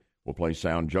go. We'll play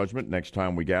Sound Judgment next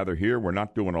time we gather here. We're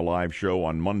not doing a live show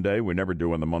on Monday. We never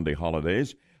do on the Monday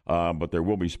holidays, but there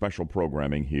will be special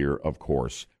programming here, of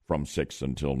course, from 6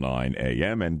 until 9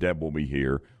 a.m., and Deb will be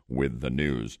here with the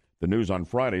news. The news on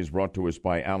Friday is brought to us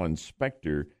by Alan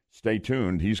Spector. Stay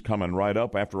tuned. He's coming right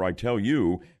up after I tell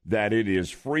you that it is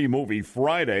Free Movie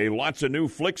Friday. Lots of new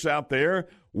flicks out there.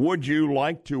 Would you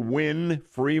like to win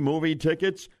free movie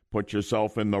tickets? Put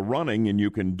yourself in the running, and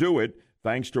you can do it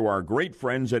thanks to our great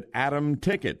friends at Adam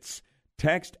Tickets.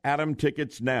 Text Atom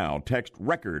Tickets now. Text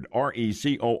RECORD,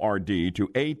 RECORD, to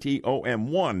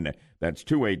ATOM1. That's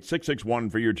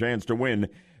 28661 for your chance to win.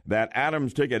 That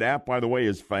Adams Ticket app, by the way,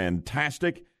 is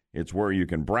fantastic. It's where you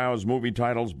can browse movie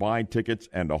titles, buy tickets,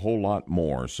 and a whole lot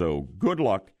more. So good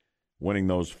luck winning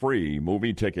those free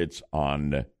movie tickets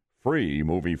on Free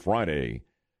Movie Friday.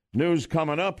 News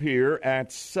coming up here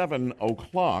at 7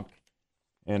 o'clock.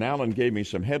 And Alan gave me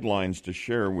some headlines to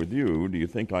share with you. Do you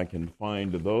think I can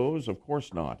find those? Of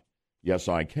course not. Yes,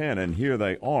 I can, and here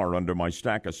they are under my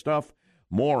stack of stuff.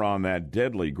 More on that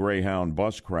deadly Greyhound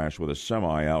bus crash with a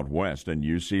semi out west. And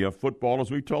UCF football,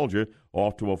 as we told you,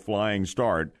 off to a flying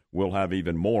start. We'll have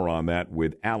even more on that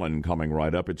with Alan coming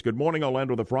right up. It's Good Morning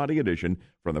Orlando, the Friday edition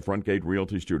from the Front Gate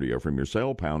Realty Studio. From your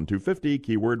cell, pound 250,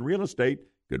 keyword real estate.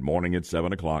 Good morning at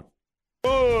 7 o'clock.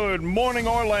 Good morning,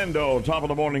 Orlando. Top of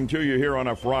the morning to you here on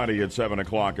a Friday at 7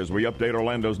 o'clock as we update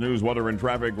Orlando's news, weather, and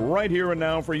traffic right here and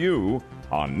now for you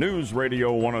on News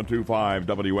Radio 102.5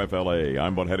 WFLA.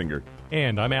 I'm Bud Hettinger.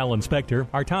 And I'm Alan Spector.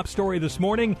 Our top story this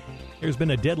morning, there's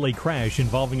been a deadly crash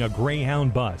involving a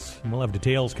Greyhound bus. We'll have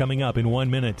details coming up in 1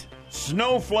 minute.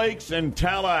 Snowflakes in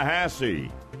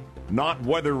Tallahassee. Not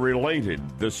weather-related.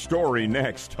 The story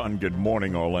next on Good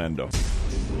Morning Orlando.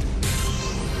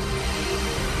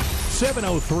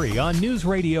 7:03 on News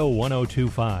Radio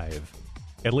 102.5.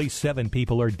 At least 7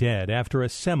 people are dead after a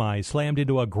semi slammed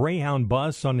into a Greyhound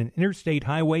bus on an interstate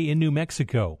highway in New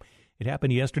Mexico. It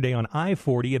happened yesterday on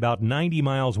I-40 about 90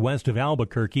 miles west of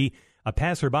Albuquerque. A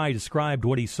passerby described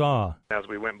what he saw. As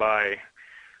we went by,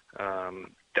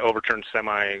 the overturned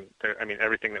semi,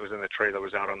 everything that was in the trailer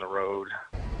was out on the road.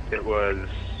 It was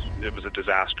a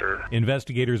disaster.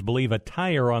 Investigators believe a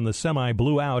tire on the semi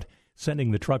blew out,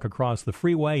 sending the truck across the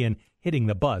freeway and hitting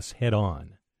the bus head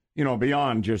on. You know,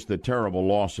 beyond just the terrible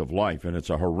loss of life, and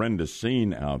it's a horrendous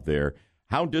scene out there,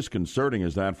 how disconcerting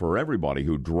is that for everybody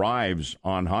who drives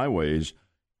on highways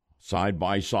side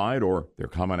by side, or they're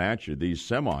coming at you, these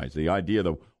semis, the idea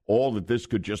that all that this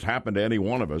could just happen to any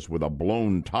one of us with a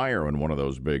blown tire in one of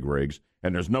those big rigs,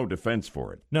 and there's no defense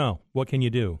for it. No. What can you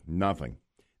do? Nothing.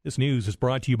 This news is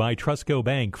brought to you by Trusco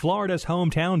Bank, Florida's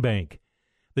hometown bank.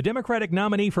 The Democratic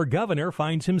nominee for governor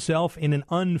finds himself in an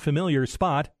unfamiliar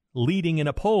spot, leading in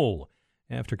a poll.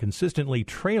 After consistently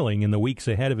trailing in the weeks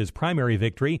ahead of his primary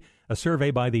victory, a survey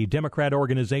by the Democrat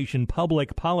organization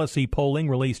Public Policy Polling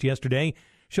released yesterday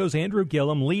shows Andrew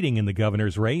Gillum leading in the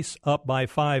governor's race, up by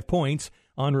 5 points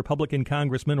on Republican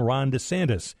Congressman Ron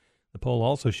DeSantis. The poll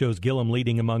also shows Gillum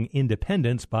leading among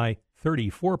independents by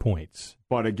 34 points.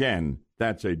 But again,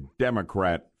 that's a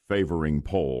Democrat favoring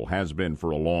poll, has been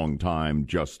for a long time,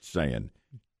 just saying.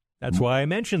 That's why I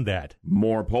mentioned that.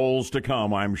 More polls to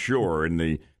come, I'm sure, in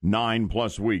the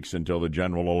 9+ weeks until the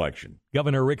general election.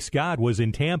 Governor Rick Scott was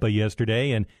in Tampa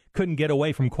yesterday and couldn't get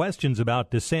away from questions about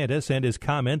DeSantis and his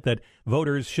comment that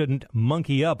voters shouldn't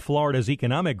monkey up Florida's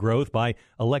economic growth by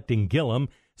electing Gillum.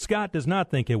 Scott does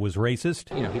not think it was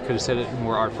racist. You know, he could have said it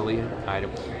more artfully.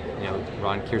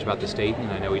 Ron cares about the state, and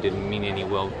I know he didn't mean any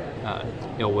ill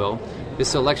will.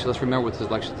 This election, let's remember what this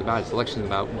election is about. It's election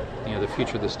about, the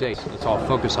future of the state. Let's all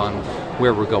focus on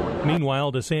where we're going.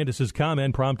 Meanwhile, DeSantis'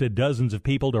 comment prompted dozens of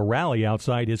people to rally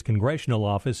outside his congressional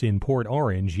office in Port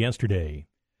Orange yesterday.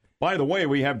 By the way,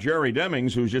 we have Jerry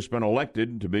Demings, who's just been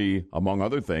elected to be, among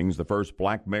other things, the first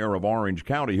black mayor of Orange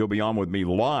County. He'll be on with me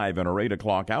live in our 8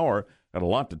 o'clock hour. Got a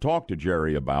lot to talk to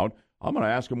Jerry about. I'm going to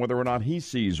ask him whether or not he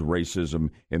sees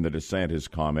racism in the DeSantis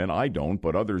comment. I don't,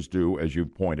 but others do, as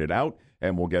you've pointed out,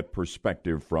 and we'll get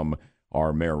perspective from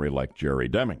our mayor-elect Jerry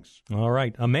Demings. All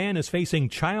right. A man is facing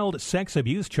child sex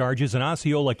abuse charges in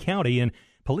Osceola County, and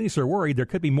police are worried there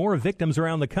could be more victims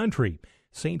around the country.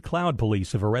 St. Cloud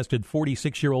police have arrested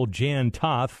 46-year-old Jan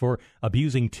Toth for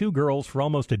abusing 2 girls for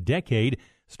almost a decade,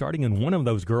 starting when one of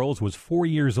those girls was 4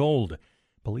 years old.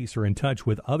 Police are in touch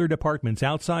with other departments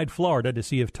outside Florida to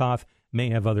see if Toth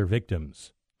may have other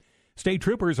victims. State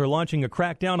troopers are launching a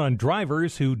crackdown on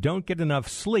drivers who don't get enough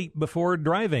sleep before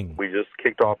driving. We just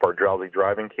kicked off our drowsy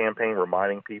driving campaign,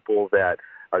 reminding people that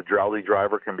a drowsy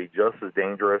driver can be just as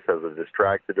dangerous as a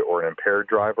distracted or an impaired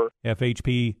driver.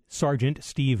 FHP Sergeant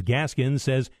Steve Gaskin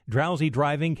says drowsy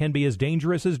driving can be as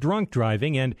dangerous as drunk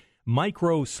driving, and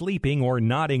micro-sleeping or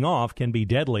nodding off can be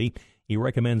deadly. He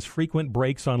recommends frequent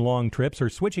breaks on long trips or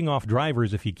switching off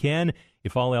drivers if you can.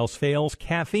 If all else fails,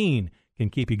 caffeine can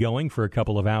keep you going for a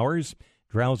couple of hours.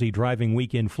 Drowsy Driving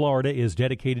Week in Florida is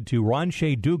dedicated to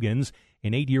Ronche Dugans,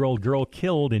 an 8-year-old girl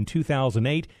killed in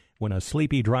 2008 when a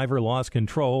sleepy driver lost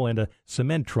control and a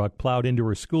cement truck plowed into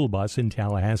her school bus in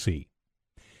Tallahassee.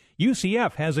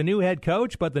 UCF has a new head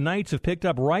coach, but the Knights have picked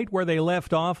up right where they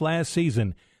left off last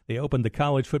season. They opened the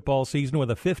college football season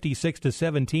with a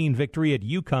 56-17 victory at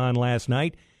UConn last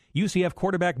night. UCF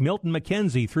quarterback Milton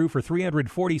McKenzie threw for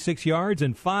 346 yards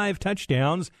and 5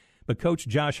 touchdowns. But Coach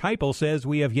Josh Heupel says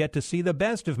we have yet to see the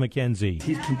best of McKenzie.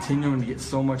 He's continuing to get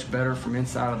so much better from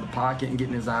inside of the pocket and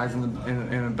getting his eyes in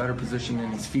a better position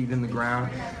and his feet in the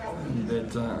ground.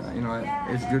 That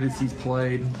as good as he's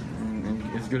played and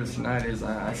as good as tonight is,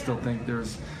 I still think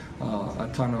there's a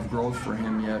ton of growth for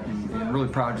him yet, and really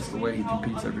proud just the way he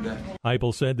competes every day.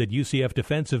 Heupel said that UCF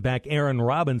defensive back Aaron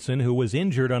Robinson, who was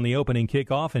injured on the opening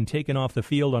kickoff and taken off the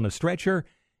field on a stretcher,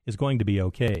 is going to be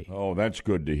okay. Oh, that's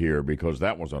good to hear, because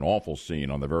that was an awful scene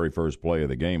on the very first play of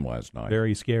the game last night.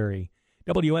 Very scary.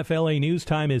 WFLA News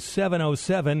Time is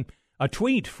 7:07. A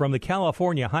tweet from the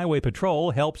California Highway Patrol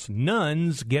helps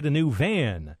nuns get a new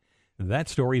van. That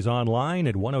story's online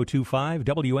at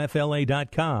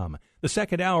 1025WFLA.com. The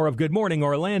second hour of Good Morning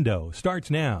Orlando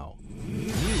starts now.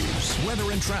 News,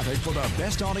 weather, and traffic for the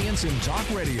best audience in talk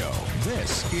radio.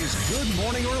 This is Good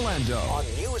Morning Orlando on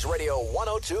News Radio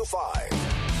 1025.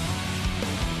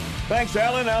 Thanks,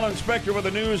 Alan. Alan Spector with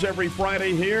the news every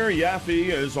Friday here. Yaffee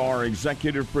is our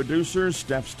executive producer.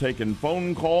 Steph's taking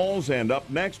phone calls. And up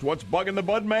next, what's bugging the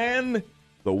Budman?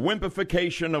 The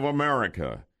wimpification of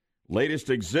America. Latest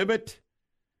exhibit,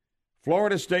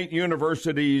 Florida State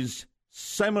University's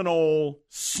Seminole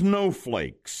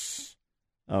snowflakes.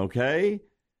 Okay?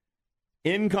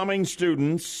 Incoming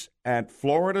students at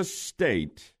Florida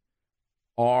State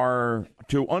are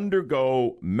to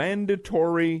undergo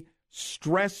mandatory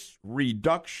stress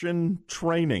reduction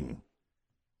training,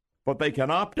 but they can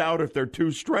opt out if they're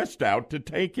too stressed out to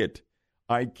take it.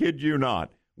 I kid you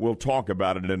not. We'll talk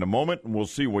about it in a moment, and we'll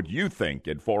see what you think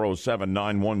at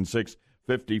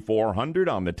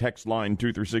 407-916-5400 on the text line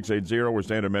 23680, where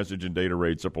standard message and data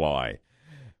rates apply.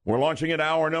 We're launching at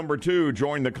hour number 2.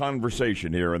 Join the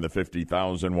conversation here in the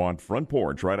 50,000-watt front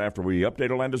porch right after we update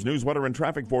Orlando's news, weather, and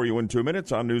traffic for you in 2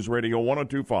 minutes on News Radio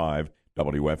 1025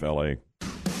 WFLA.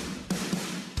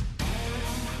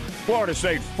 Florida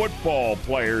State football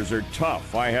players are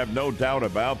tough. I have no doubt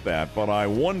about that, but I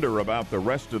wonder about the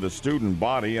rest of the student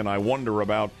body, and I wonder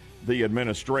about the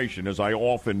administration, as I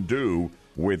often do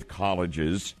with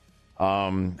colleges.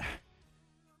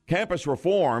 Campus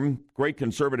Reform, great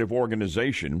conservative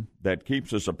organization that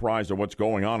keeps us apprised of what's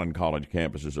going on college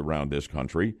campuses around this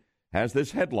country, has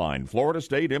this headline: Florida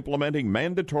State implementing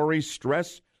mandatory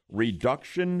stress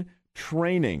reduction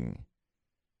training.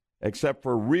 Except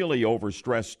for really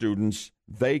overstressed students,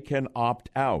 they can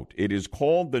opt out. It is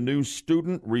called the new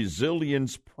Student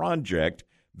Resilience Project.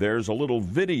 There's a little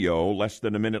video, less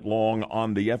than a minute long,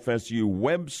 on the FSU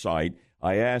website.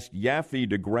 I asked Yaffee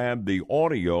to grab the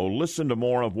audio. Listen to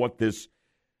more of what this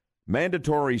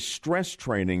mandatory stress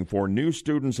training for new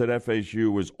students at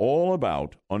FSU is all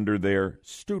about under their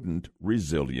Student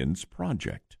Resilience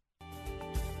Project.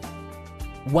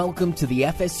 Welcome to the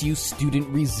FSU Student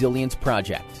Resilience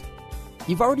Project.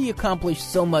 You've already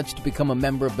accomplished so much to become a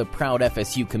member of the proud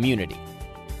FSU community.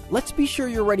 Let's be sure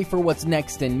you're ready for what's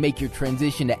next and make your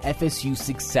transition to FSU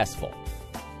successful.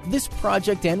 This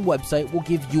project and website will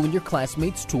give you and your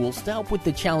classmates tools to help with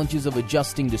the challenges of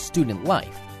adjusting to student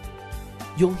life.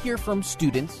 You'll hear from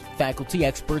students, faculty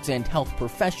experts, and health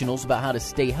professionals about how to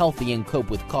stay healthy and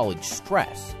cope with college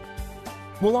stress.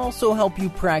 We'll also help you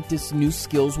practice new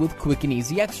skills with quick and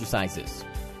easy exercises.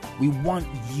 We want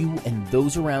you and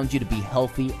those around you to be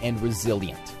healthy and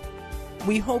resilient.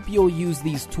 We hope you'll use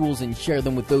these tools and share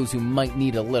them with those who might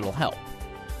need a little help.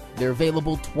 They're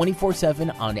available 24/7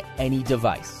 on any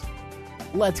device.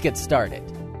 Let's get started.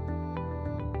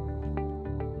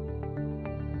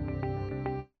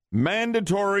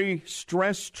 Mandatory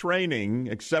stress training,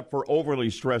 except for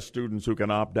overly stressed students who can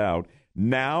opt out,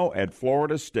 now at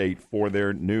Florida State for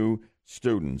their new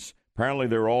students. Apparently,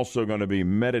 there are also going to be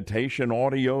meditation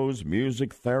audios,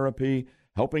 music therapy,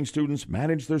 helping students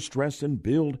manage their stress and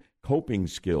build coping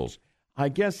skills. I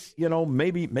guess,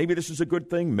 maybe this is a good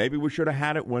thing. Maybe we should have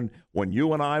had it when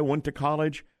you and I went to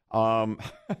college. We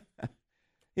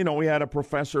had a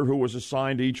professor who was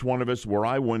assigned to each one of us where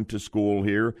I went to school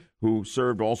here, who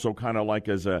served also kind of like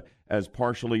as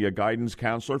partially a guidance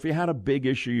counselor. If you had a big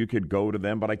issue, you could go to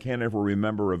them, but I can't ever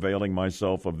remember availing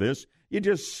myself of this. You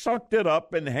just sucked it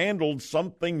up and handled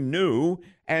something new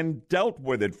and dealt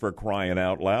with it, for crying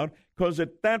out loud, because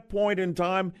at that point in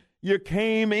time, you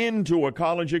came into a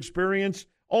college experience,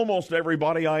 almost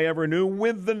everybody I ever knew,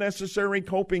 with the necessary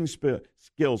coping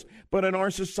skills. But in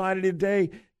our society today,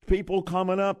 people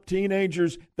coming up,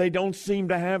 teenagers, they don't seem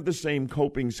to have the same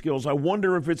coping skills. I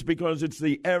wonder if it's because it's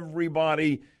the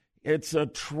everybody It's a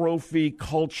trophy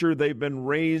culture they've been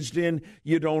raised in.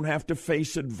 You don't have to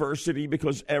face adversity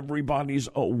because everybody's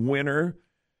a winner.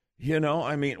 You know,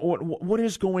 I mean, what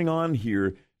is going on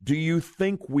here? Do you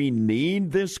think we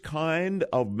need this kind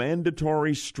of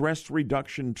mandatory stress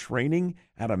reduction training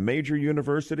at a major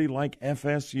university like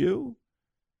FSU?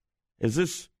 Is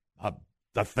this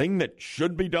the thing that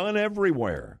should be done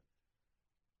everywhere?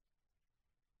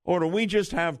 Or do we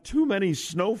just have too many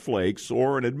snowflakes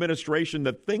or an administration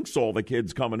that thinks all the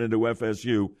kids coming into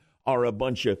FSU are a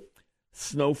bunch of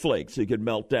snowflakes who could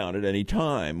melt down at any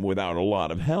time without a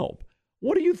lot of help?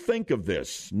 What do you think of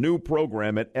this new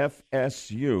program at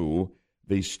FSU,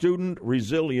 the Student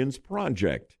Resilience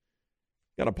Project?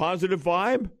 Got a positive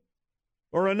vibe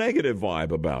or a negative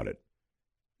vibe about it?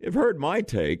 You've heard my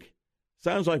take.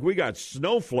 Sounds like we got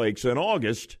snowflakes in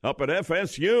August up at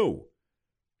FSU.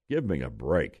 Give me a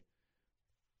break.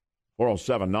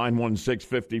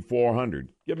 407-916-5400.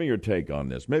 Give me your take on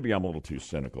this. Maybe I'm a little too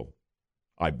cynical.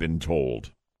 I've been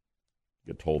told. I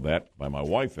get told that by my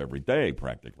wife every day,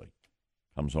 practically.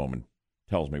 Comes home and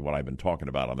tells me what I've been talking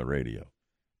about on the radio.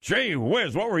 Gee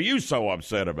whiz, what were you so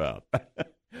upset about?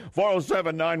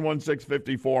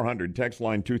 407-916-5400. Text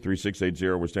line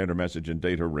 23680 with standard message and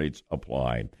data rates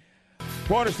apply.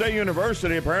 Florida State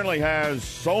University apparently has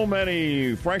so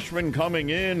many freshmen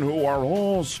coming in who are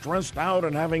all stressed out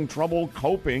and having trouble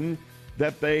coping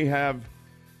that they have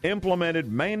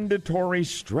implemented mandatory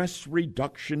stress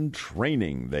reduction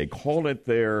training. They call it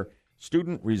their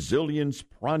Student Resilience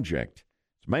Project.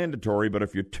 It's mandatory, but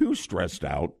if you're too stressed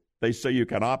out, they say you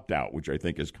can opt out, which I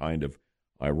think is kind of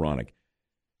ironic.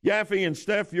 Yaffee and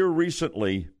Steph, you're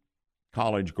recently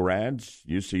college grads,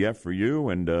 UCF for you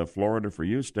and Florida for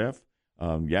you, Steph.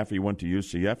 Yaffee went to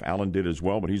UCF. Alan did as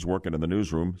well, but he's working in the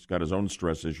newsroom. He's got his own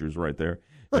stress issues right there,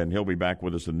 and he'll be back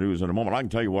with us in the news in a moment. I can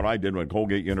tell you what I did at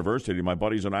Colgate University. My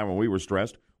buddies and I, when we were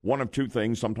stressed, one of two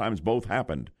things, sometimes both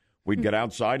happened. We'd get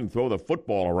outside and throw the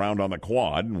football around on the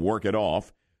quad and work it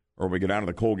off, or we'd get down to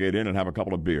the Colgate Inn and have a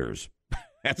couple of beers.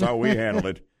 That's how we handled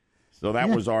it. So that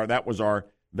was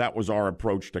our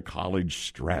approach to college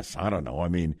stress. I don't know. I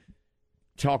mean,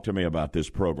 talk to me about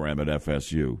this program at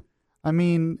FSU. I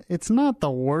mean, it's not the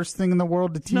worst thing in the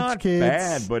world to teach kids. Not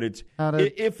bad, but it's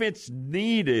if it's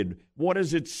needed, what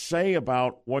does it say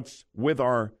about what's with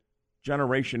our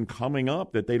generation coming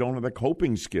up, that they don't have the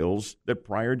coping skills that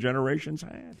prior generations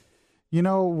had? You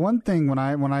know, one thing when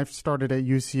I started at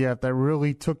UCF that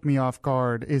really took me off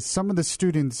guard is some of the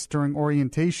students during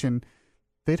orientation,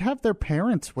 they'd have their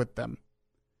parents with them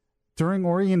during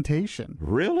orientation.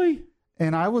 Really?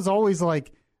 And I was always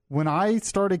like, when I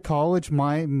started college,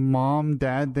 my mom,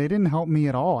 dad, they didn't help me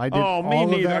at all. I did all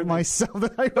of that myself.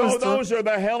 Those are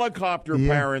the helicopter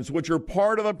parents, which are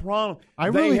part of the problem.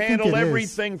 They handle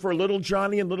everything for little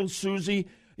Johnny and little Susie,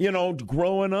 you know,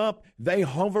 growing up. They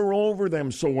hover over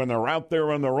them. So when they're out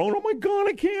there on their own, oh, my God,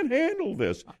 I can't handle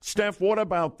this. Steph, what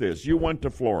about this? You went to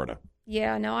Florida.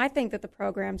 Yeah, no, I think that the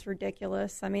program's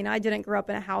ridiculous. I mean, I didn't grow up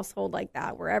in a household like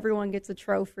that where everyone gets a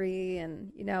trophy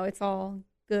and, you know, it's all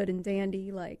good and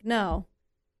dandy. Like, no.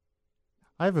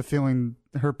 I have a feeling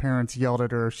her parents yelled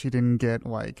at her if she didn't get,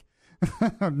 like,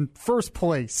 first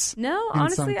place. No,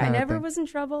 honestly, I never was in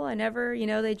trouble. I never, you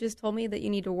know, they just told me that you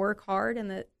need to work hard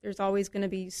and that there's always going to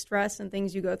be stress and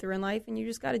things you go through in life, and you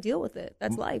just got to deal with it.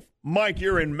 That's life. Mike,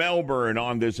 you're in Melbourne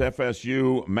on this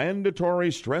FSU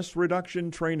mandatory stress reduction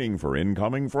training for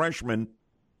incoming freshmen.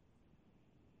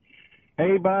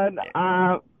 Hey, bud.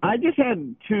 I just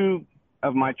had two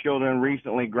of my children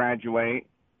recently graduate,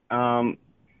 and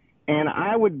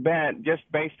I would bet, just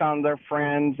based on their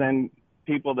friends and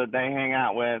people that they hang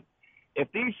out with,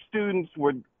 if these students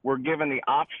were given the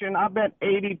option, I bet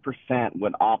 80%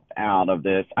 would opt out of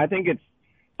this. I think it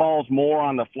falls more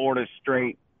on the Florida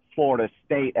State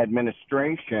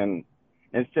administration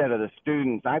instead of the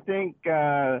students. I think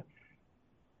there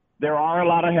are a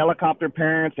lot of helicopter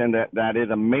parents, and that is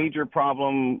a major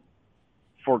problem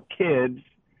for kids.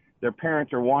 Their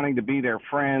parents are wanting to be their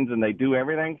friends, and they do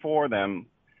everything for them.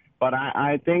 But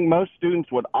I think most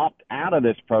students would opt out of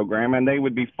this program, and they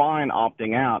would be fine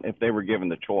opting out if they were given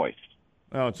the choice.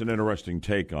 Well, it's an interesting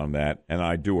take on that, and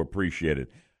I do appreciate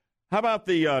it. How about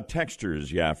the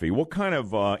texters, Yaffee? What kind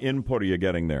of input are you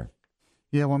getting there?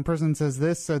 Yeah, one person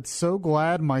said, so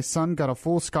glad my son got a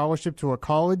full scholarship to a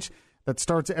college that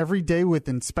starts every day with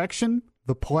inspection,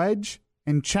 the pledge,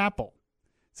 and chapel.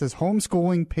 It says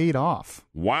homeschooling paid off.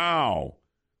 Wow.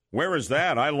 Where is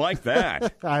that? I like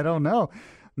that. I don't know.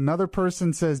 Another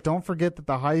person says, don't forget that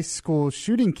the high school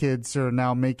shooting kids are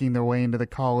now making their way into the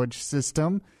college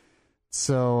system.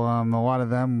 So a lot of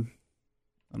them,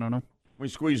 I don't know. We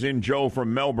squeeze in Joe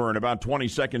from Melbourne. About 20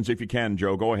 seconds if you can,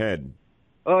 Joe. Go ahead.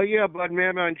 Yeah, Bud,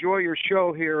 man, I enjoy your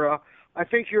show here. I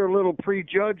think you're a little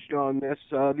prejudged on this.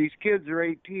 These kids are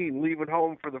 18, leaving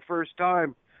home for the first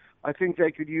time. I think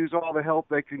they could use all the help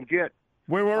they can get.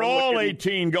 We were all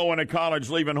 18 going to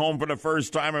college, leaving home for the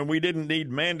first time, and we didn't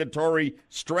need mandatory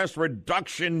stress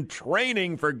reduction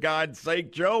training, for God's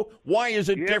sake, Joe. Why is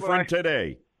it different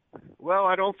today? Well,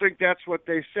 I don't think that's what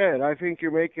they said. I think you're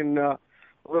making a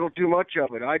little too much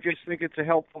of it. I just think it's a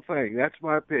helpful thing. That's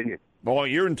my opinion. Well,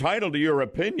 you're entitled to your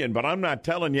opinion, but I'm not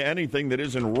telling you anything that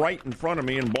isn't right in front of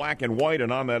me in black and white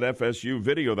and on that FSU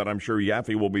video that I'm sure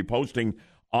Yaffee will be posting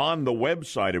on the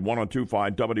website at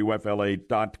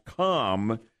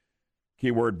 1025WFLA.com.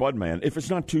 Keyword Budman. If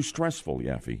it's not too stressful,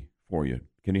 Yaffee, for you,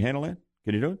 can you handle that?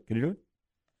 Can you do it? Can you do it?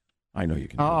 I know you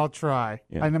can. I'll try.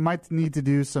 Yeah. I might need to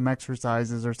do some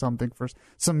exercises or something first.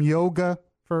 Some yoga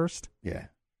first. Yeah.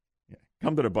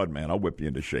 Come to the Budman. I'll whip you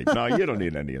into shape. No, you don't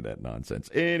need any of that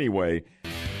nonsense. Anyway,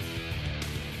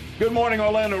 Good Morning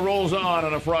Orlando rolls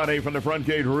on a Friday from the Front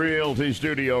Gate Realty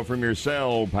Studio from your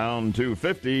cell, pound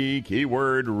 250,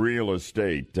 keyword real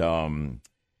estate. Alan,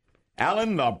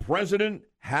 the president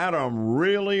had them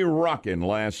really rocking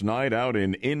last night out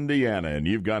in Indiana, and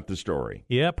you've got the story.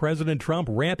 Yeah, President Trump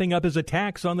ramping up his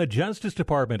attacks on the Justice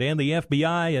Department and the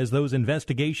FBI as those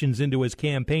investigations into his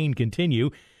campaign continue.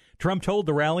 Trump told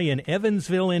the rally in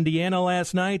Evansville, Indiana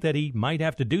last night that he might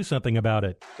have to do something about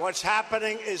it. What's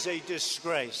happening is a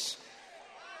disgrace.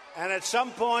 And at some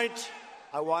point,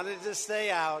 I wanted to stay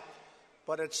out,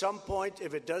 but at some point,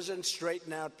 if it doesn't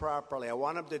straighten out properly, I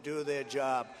want them to do their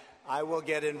job. I will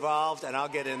get involved, and I'll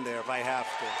get in there if I have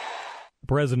to. The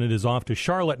president is off to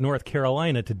Charlotte, North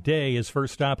Carolina today. His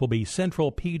first stop will be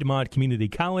Central Piedmont Community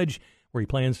College, where he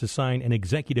plans to sign an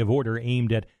executive order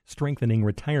aimed at strengthening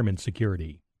retirement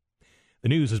security. The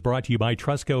news is brought to you by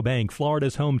Trustco Bank,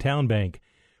 Florida's hometown bank.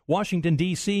 Washington,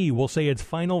 D.C. will say its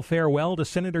final farewell to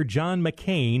Senator John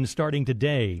McCain starting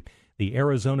today. The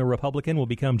Arizona Republican will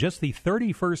become just the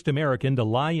 31st American to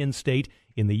lie in state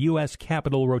in the U.S.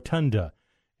 Capitol Rotunda.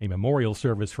 A memorial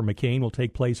service for McCain will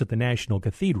take place at the National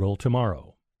Cathedral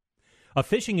tomorrow. A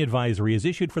fishing advisory is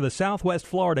issued for the southwest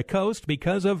Florida coast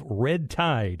because of red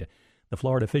tide. The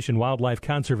Florida Fish and Wildlife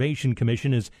Conservation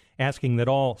Commission is asking that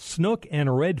all snook and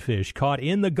redfish caught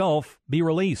in the Gulf be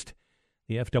released.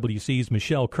 The FWC's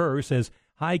Michelle Kerr says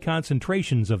high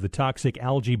concentrations of the toxic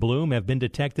algae bloom have been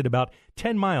detected about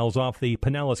 10 miles off the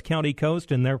Pinellas County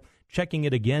coast, and they're checking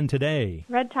it again today.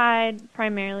 Red tide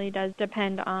primarily does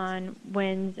depend on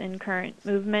winds and current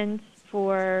movements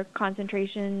for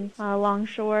concentrations along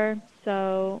shore,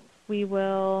 so we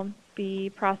will be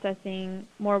processing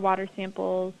more water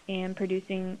samples and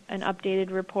producing an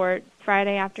updated report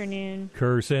Friday afternoon.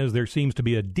 Kerr says there seems to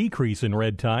be a decrease in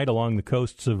red tide along the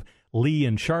coasts of Lee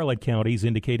and Charlotte counties,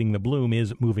 indicating the bloom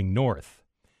is moving north.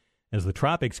 As the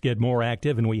tropics get more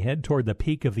active and we head toward the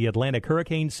peak of the Atlantic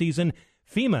hurricane season,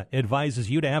 FEMA advises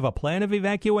you to have a plan of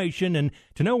evacuation and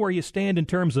to know where you stand in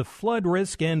terms of flood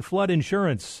risk and flood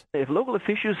insurance. If local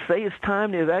officials say it's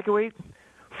time to evacuate,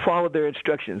 follow their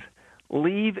instructions.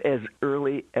 Leave as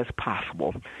early as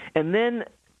possible. And then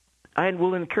I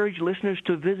will encourage listeners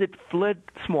to visit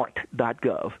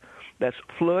floodsmart.gov. That's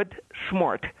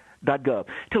floodsmart.gov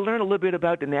to learn a little bit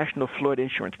about the National Flood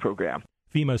Insurance Program.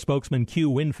 FEMA spokesman Q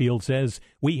Winfield says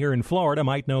we here in Florida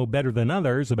might know better than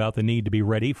others about the need to be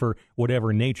ready for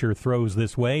whatever nature throws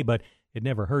this way, but it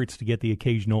never hurts to get the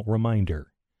occasional reminder.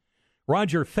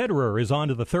 Roger Federer is on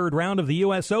to the third round of the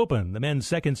U.S. Open. The men's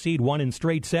second seed won in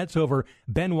straight sets over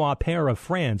Benoit Paire of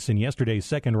France in yesterday's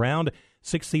second round.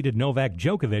 Sixth-seeded Novak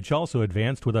Djokovic also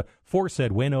advanced with a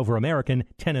four-set win over American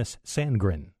Tennis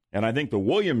Sandgren. And I think the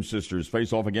Williams sisters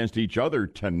face off against each other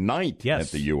tonight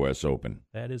at the U.S. Open.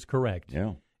 That is correct.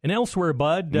 Yeah. And elsewhere,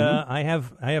 Bud, I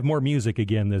have more music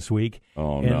again this week.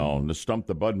 Oh, no. To stump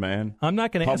the Bud man? I'm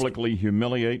not going to publicly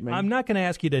humiliate me? I'm not going to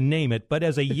ask you to name it, but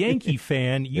as a Yankee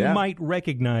fan, you might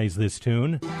recognize this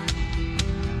tune.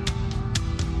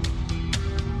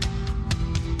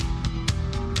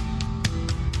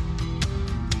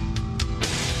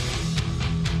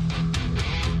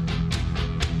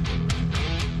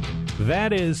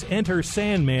 That is Enter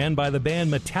Sandman by the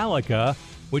band Metallica,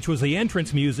 which was the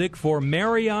entrance music for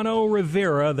Mariano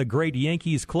Rivera, the great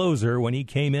Yankees closer, when he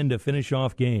came in to finish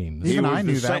off games. Even I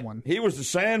knew that one. He was the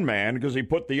Sandman because he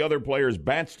put the other players'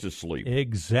 bats to sleep.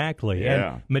 Exactly.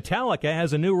 Yeah. And Metallica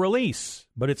has a new release,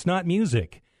 but it's not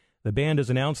music. The band has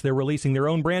announced they're releasing their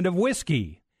own brand of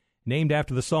whiskey. Named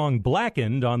after the song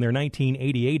Blackened on their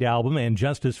 1988 album and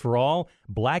Justice for All,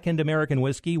 Blackened American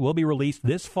Whiskey will be released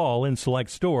this fall in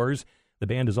select stores. The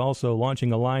band is also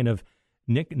launching a line of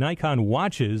Nikon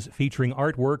watches featuring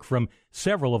artwork from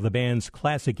several of the band's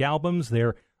classic albums.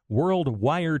 Their World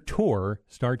Wire Tour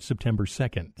starts September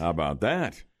 2nd. How about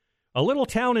that? A little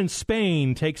town in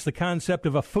Spain takes the concept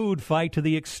of a food fight to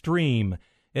the extreme.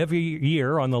 Every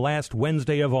year on the last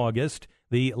Wednesday of August,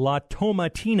 the La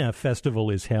Tomatina Festival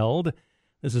is held.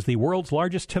 This is the world's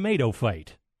largest tomato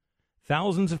fight.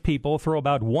 Thousands of people throw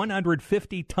about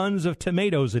 150 tons of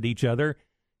tomatoes at each other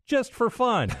just for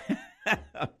fun.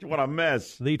 What a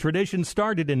mess. The tradition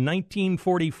started in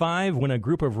 1945 when a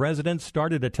group of residents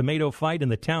started a tomato fight in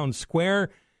the town square.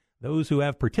 Those who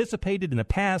have participated in the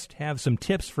past have some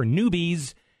tips for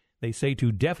newbies. They say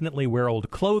to definitely wear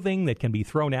old clothing that can be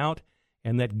thrown out,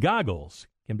 and that goggles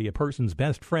can be a person's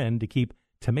best friend to keep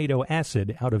tomato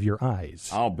acid out of your eyes.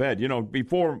 I'll bet. You know,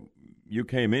 before you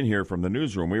came in here from the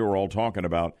newsroom, we were all talking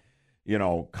about,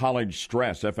 college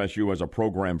stress. FSU has a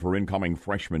program for incoming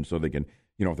freshmen so they can,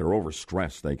 if they're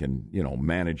overstressed, they can,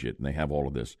 manage it, and they have all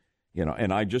of this.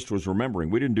 And I just was remembering,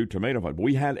 we didn't do tomato fight, but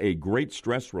we had a great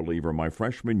stress reliever my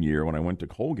freshman year when I went to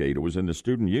Colgate. It was in the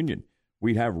student union.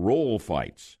 We'd have roll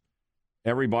fights.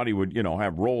 Everybody would,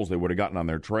 have rolls they would have gotten on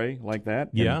their tray like that.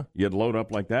 Yeah. You'd load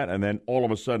up like that, and then all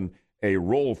of a sudden a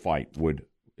roll fight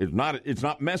it's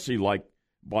not messy like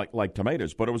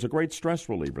tomatoes, but it was a great stress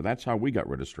reliever. That's how we got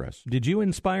rid of stress. Did you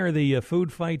inspire the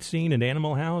food fight scene at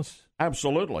Animal House?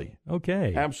 Absolutely.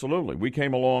 Okay. Absolutely. We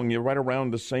came along right around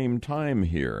the same time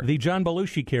here. The John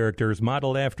Belushi character is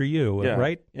modeled after you,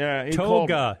 right? Yeah. He called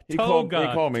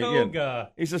me. Yeah.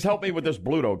 He says, help me with this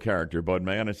Bluto character, bud,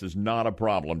 man. I says, not a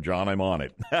problem, John. I'm on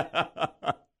it.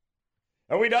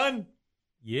 Are we done?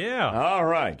 Yeah. All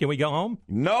right. Can we go home?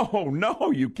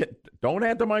 No. You can't. Don't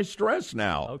add to my stress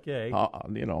now. Okay.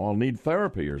 I'll need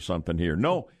therapy or something here.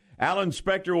 No. Alan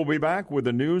Spector will be back with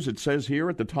the news, it says here,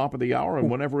 at the top of the hour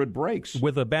and whenever it breaks.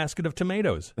 With a basket of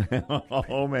tomatoes.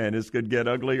 Oh, man, this could get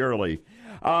ugly early.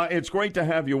 It's great to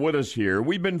have you with us here.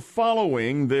 We've been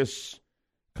following this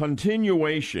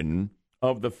continuation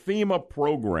of the FEMA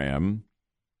program,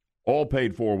 all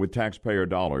paid for with taxpayer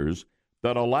dollars,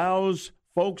 that allows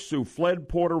folks who fled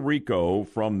Puerto Rico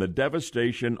from the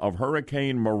devastation of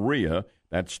Hurricane Maria.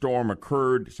 That storm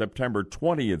occurred September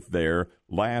 20th there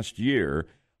last year.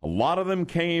 A lot of them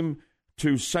came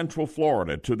to Central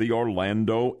Florida, to the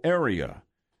Orlando area,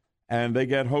 and they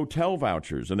get hotel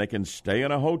vouchers, and they can stay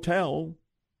in a hotel,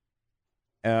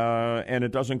 and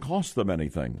it doesn't cost them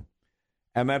anything.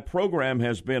 And that program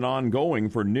has been ongoing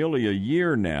for nearly a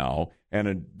year now,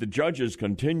 and the judges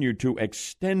continue to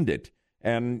extend it.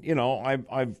 And,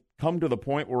 I've come to the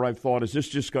point where I've thought, is this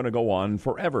just going to go on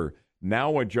forever?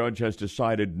 Now a judge has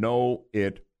decided, no,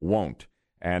 it won't,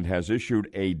 and has issued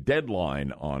a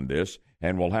deadline on this,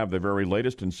 and we'll have the very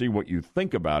latest and see what you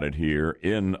think about it here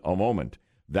in a moment.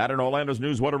 That and Orlando's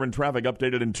news, weather, and traffic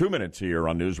updated in 2 minutes here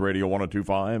on News Radio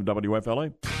 102.5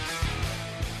 WFLA.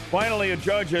 Finally, a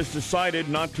judge has decided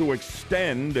not to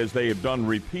extend, as they have done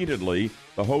repeatedly,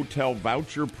 the hotel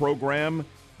voucher program,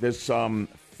 this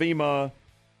FEMA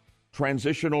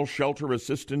Transitional Shelter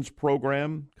Assistance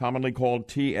Program, commonly called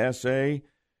TSA.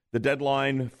 The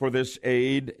deadline for this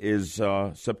aid is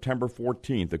September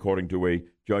 14th, according to a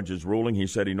judge's ruling. He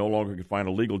said he no longer could find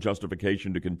a legal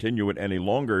justification to continue it any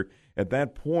longer. At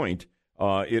that point,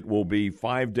 it will be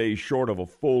 5 days short of a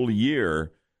full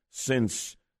year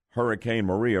since Hurricane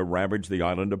Maria ravaged the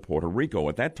island of Puerto Rico.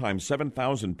 At that time,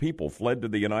 7,000 people fled to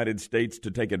the United States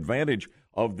to take advantage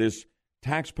of this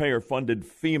taxpayer-funded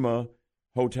FEMA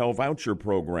hotel voucher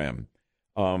program.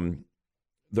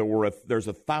 There's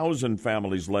 1,000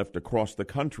 families left across the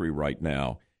country right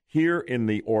now. Here in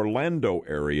the Orlando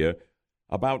area,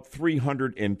 about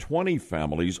 320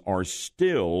 families are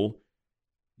still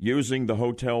using the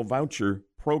hotel voucher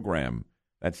program.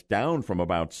 That's down from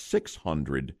about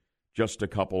 600 just a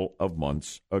couple of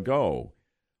months ago.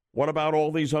 What about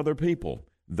all these other people?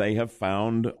 They have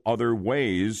found other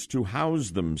ways to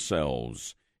house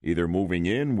themselves, either moving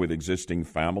in with existing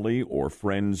family or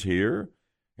friends here,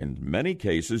 in many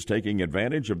cases taking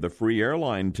advantage of the free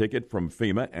airline ticket from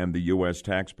FEMA and the U.S.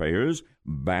 taxpayers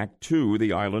back to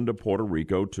the island of Puerto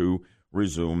Rico to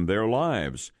resume their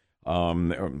lives.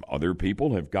 Other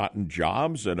people have gotten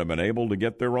jobs and have been able to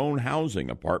get their own housing,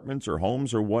 apartments or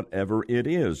homes or whatever it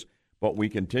is. But we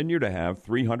continue to have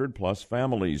 300-plus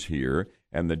families here,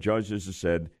 and the judges have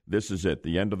said this is it,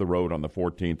 the end of the road on the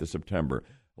 14th of September.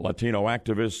 Latino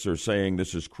activists are saying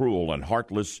this is cruel and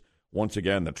heartless. Once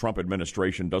again, the Trump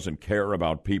administration doesn't care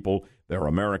about people. They're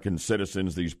American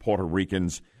citizens, these Puerto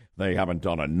Ricans. They haven't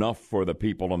done enough for the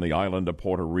people on the island of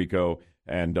Puerto Rico,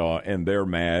 and they're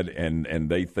mad, and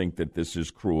they think that this is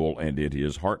cruel and it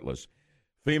is heartless.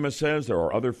 FEMA says there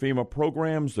are other FEMA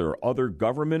programs, there are other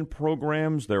government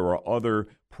programs, there are other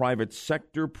private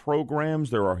sector programs,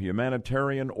 there are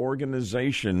humanitarian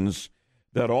organizations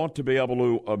that ought to be able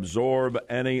to absorb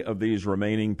any of these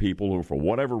remaining people who, for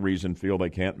whatever reason, feel they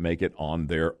can't make it on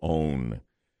their own.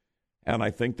 And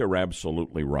I think they're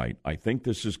absolutely right. I think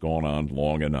this has gone on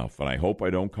long enough, and I hope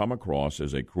I don't come across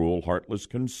as a cruel, heartless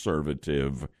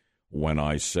conservative when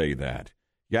I say that.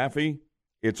 Yaffee,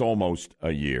 it's almost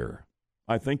a year.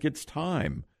 I think it's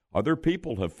time. Other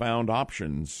people have found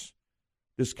options.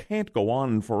 This can't go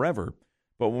on forever.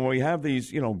 But when we have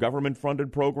these,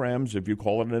 government-funded programs, if you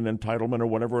call it an entitlement or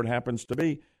whatever it happens to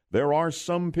be, there are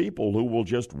some people who will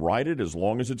just ride it as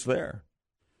long as it's there.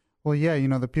 Well, yeah,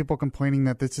 the people complaining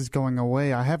that this is going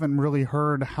away, I haven't really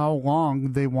heard how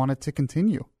long they want it to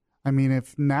continue. I mean,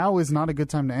 if now is not a good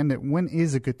time to end it, when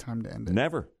is a good time to end it?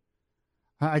 Never.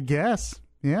 I guess.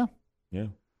 Yeah. Yeah.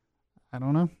 I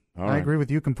don't know. All I right. agree with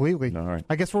you completely. All right.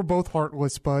 I guess we're both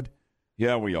heartless, Bud.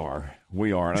 Yeah, we are.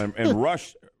 We are. And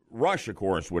Rush, of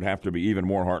course, would have to be even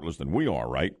more heartless than we are,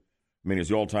 right? I mean, he's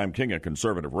the all-time king of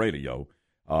conservative radio.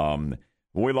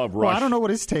 We love Rush. Well, I don't know what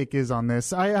his take is on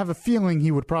this. I have a feeling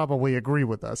he would probably agree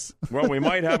with us. Well, we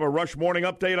might have a Rush morning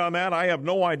update on that. I have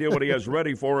no idea what he has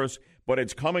ready for us, but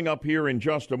it's coming up here in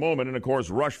just a moment. And, of course,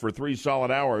 Rush for 3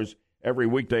 solid hours every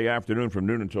weekday afternoon from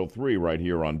noon until 3 right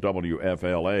here on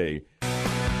WFLA.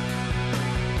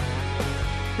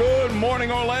 Good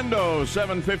morning, Orlando.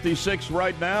 7:56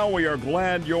 right now. We are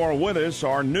glad you're with us.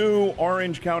 Our new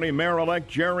Orange County Mayor-elect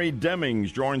Jerry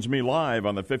Demings joins me live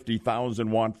on the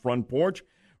 50,000-watt front porch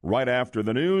right after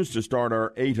the news to start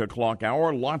our 8 o'clock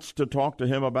hour. Lots to talk to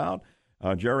him about.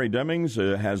 Jerry Demings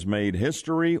has made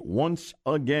history once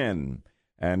again.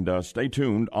 And stay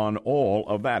tuned on all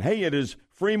of that. Hey, it is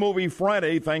Free Movie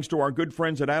Friday thanks to our good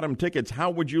friends at Adam Tickets. How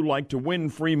would you like to win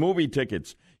free movie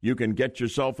tickets? You can get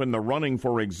yourself in the running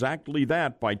for exactly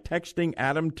that by texting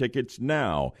Adam Tickets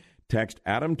now. Text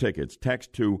Adam Tickets.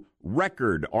 Text to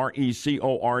RECORD,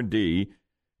 RECORD.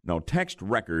 No, text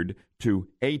RECORD to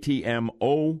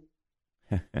ATOM1.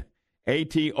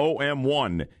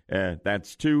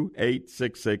 That's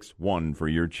 28661 for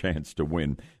your chance to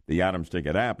win. The Adams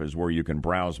Ticket app is where you can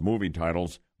browse movie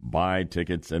titles, buy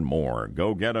tickets, and more.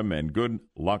 Go get them, and good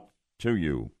luck to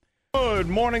you. Good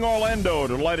morning, Orlando.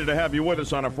 Delighted to have you with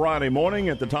us on a Friday morning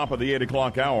at the top of the 8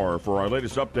 o'clock hour for our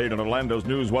latest update on Orlando's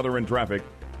news, weather, and traffic.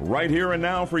 Right here and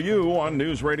now for you on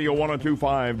News Radio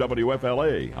 102.5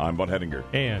 WFLA. I'm Bud Hettinger.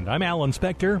 And I'm Alan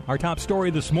Spector. Our top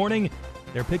story this morning,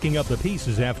 they're picking up the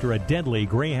pieces after a deadly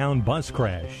Greyhound bus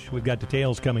crash. We've got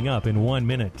details coming up in 1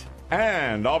 minute.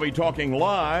 And I'll be talking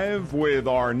live with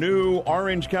our new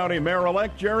Orange County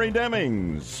Mayor-elect Jerry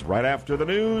Demings right after the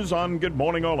news on Good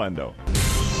Morning Orlando.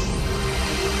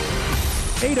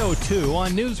 8:02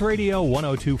 on News Radio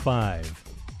 102.5.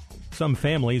 Some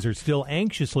families are still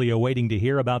anxiously awaiting to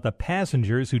hear about the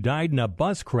passengers who died in a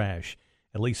bus crash.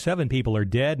 At least 7 people are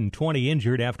dead and 20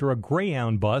 injured after a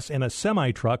Greyhound bus and a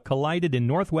semi-truck collided in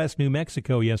northwest New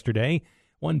Mexico yesterday.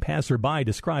 One passerby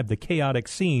described the chaotic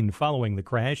scene following the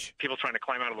crash. People trying to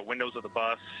climb out of the windows of the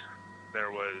bus.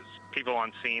 There was people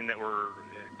on scene that were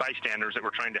bystanders that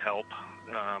were trying to help.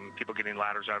 People getting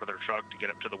ladders out of their truck to get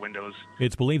up to the windows.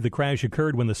 It's believed the crash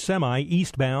occurred when the semi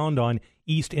eastbound on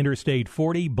East Interstate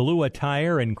 40 blew a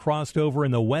tire and crossed over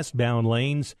in the westbound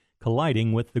lanes,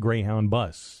 colliding with the Greyhound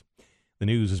bus. The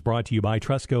news is brought to you by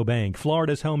Trusco Bank,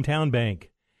 Florida's hometown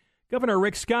bank. Governor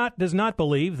Rick Scott does not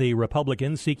believe the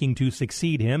Republicans seeking to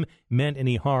succeed him meant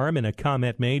any harm in a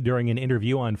comment made during an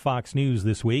interview on Fox News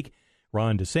this week.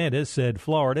 Ron DeSantis said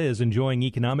Florida is enjoying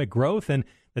economic growth and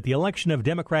that the election of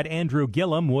Democrat Andrew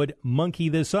Gillum would monkey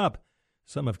this up.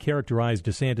 Some have characterized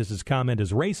DeSantis' comment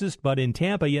as racist, but in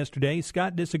Tampa yesterday,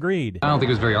 Scott disagreed. I don't think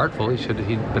it was very artful.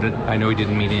 I know he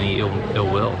didn't mean any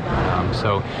ill will.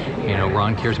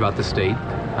 Ron cares about the state,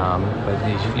 but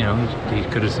he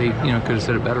could have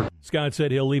said it better. Scott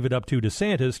said he'll leave it up to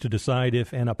DeSantis to decide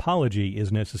if an apology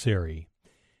is necessary.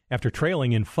 After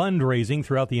trailing in fundraising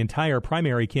throughout the entire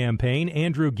primary campaign,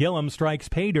 Andrew Gillum strikes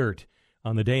pay dirt.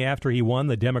 On the day after he won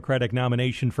the Democratic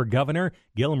nomination for governor,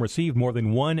 Gillum received more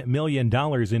than $1 million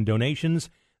in donations.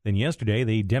 Then yesterday,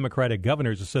 the Democratic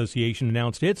Governors Association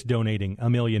announced it's donating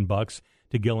 $1 million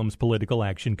to Gillum's Political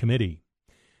Action Committee.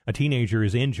 A teenager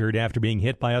is injured after being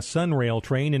hit by a Sunrail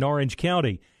train in Orange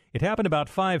County. It happened about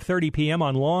 5:30 p.m.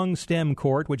 on Long Stem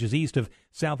Court, which is east of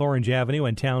South Orange Avenue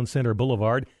and Town Center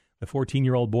Boulevard. The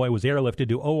 14-year-old boy was airlifted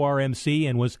to ORMC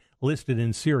and was listed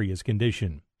in serious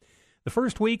condition. The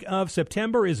first week of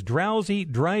September is Drowsy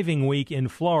Driving Week in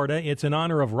Florida. It's in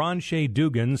honor of Ron Shea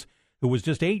Dugans, who was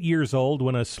just 8 years old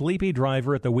when a sleepy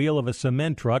driver at the wheel of a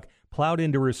cement truck plowed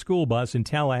into her school bus in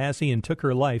Tallahassee and took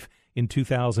her life in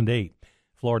 2008.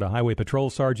 Florida Highway Patrol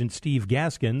Sergeant Steve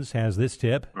Gaskins has this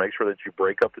tip. Make sure that you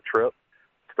break up the trip,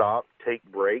 stop, take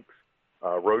breaks,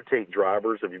 rotate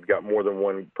drivers if you've got more than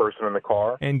one person in the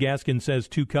car. And Gaskins says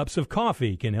 2 cups of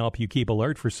coffee can help you keep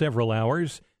alert for several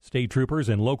hours. State troopers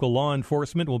and local law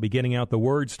enforcement will be getting out the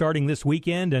word starting this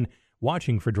weekend and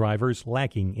watching for drivers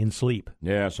lacking in sleep.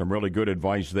 Yeah, some really good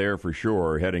advice there for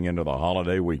sure heading into the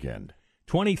holiday weekend.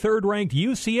 23rd-ranked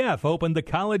UCF opened the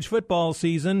college football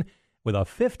season with a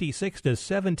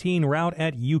 56-17 rout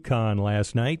at UConn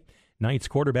last night. Knights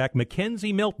quarterback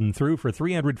Mackenzie Milton threw for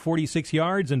 346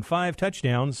 yards and 5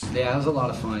 touchdowns. Yeah, it was a lot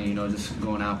of fun, just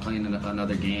going out playing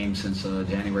another game since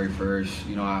January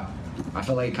 1st. I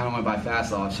felt like it kind of went by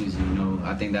fast off season.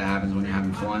 I think that happens when you're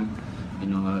having fun.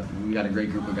 We got a great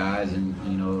group of guys, and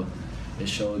it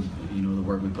shows the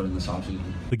work we put in this offseason.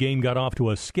 The game got off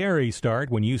to a scary start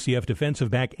when UCF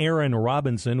defensive back Aaron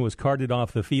Robinson was carted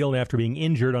off the field after being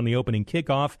injured on the opening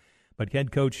kickoff. But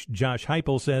head coach Josh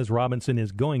Heupel says Robinson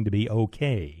is going to be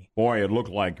okay. Boy, it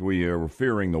looked like we were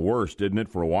fearing the worst, didn't it,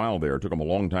 for a while there? It took him a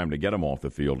long time to get him off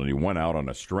the field, and he went out on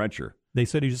a stretcher. They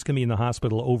said he's just going to be in the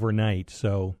hospital overnight,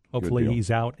 so hopefully he's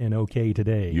out and okay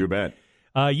today. You bet.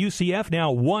 UCF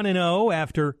now 1-0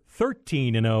 after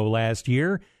 13-0 last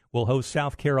year. Will host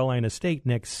South Carolina State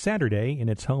next Saturday in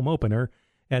its home opener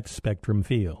at Spectrum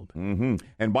Field. Mm-hmm.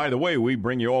 And by the way, we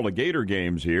bring you all the Gator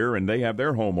games here, and they have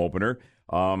their home opener,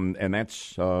 and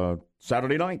that's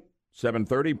Saturday night,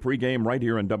 7:30, pregame right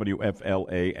here on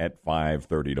WFLA at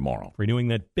 5:30 tomorrow. Renewing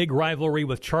that big rivalry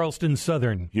with Charleston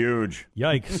Southern. Huge.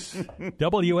 Yikes.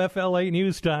 WFLA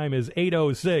News Time is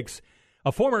 8:06.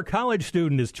 A former college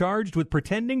student is charged with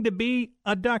pretending to be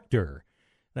a doctor.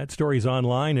 That story's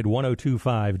online at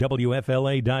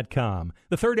 1025WFLA.com.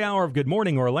 The third hour of Good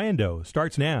Morning Orlando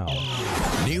starts now.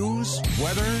 News,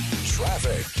 weather,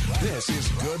 traffic. This is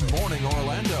Good Morning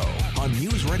Orlando on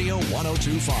News Radio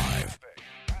 1025.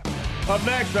 Up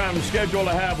next, I'm scheduled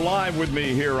to have live with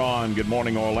me here on Good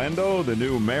Morning Orlando the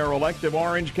new mayor-elect of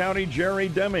Orange County, Jerry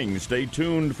Demings. Stay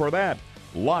tuned for that.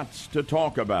 Lots to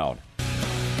talk about.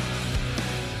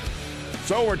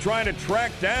 So we're trying to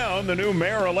track down the new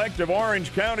mayor-elect of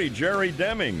Orange County, Jerry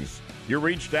Demings. You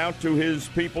reached out to his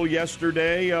people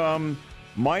yesterday,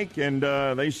 Mike, and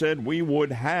they said we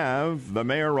would have the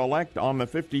mayor-elect on the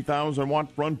 50,000-watt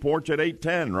front porch at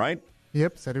 8:10, right?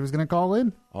 Yep, said he was going to call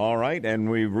in. All right, and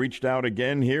we've reached out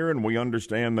again here, and we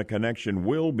understand the connection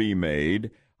will be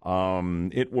made.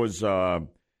 It was a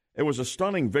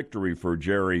stunning victory for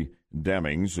Jerry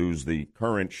Demings, who's the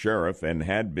current sheriff and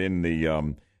had been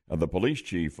the police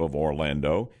chief of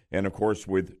Orlando, and of course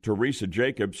with Teresa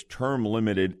Jacobs term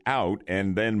limited out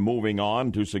and then moving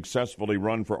on to successfully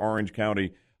run for Orange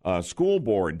County school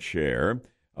board chair,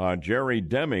 Jerry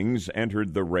Demings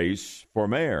entered the race for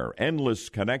mayor. Endless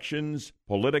connections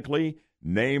politically,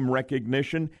 name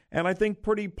recognition, and I think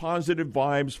pretty positive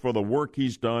vibes for the work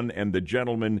he's done and the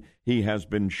gentleman he has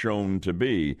been shown to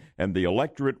be. And the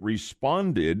electorate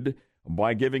responded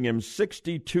by giving him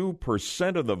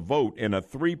 62% of the vote in a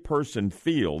 3-person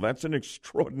field. That's an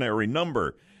extraordinary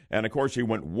number. And, of course, he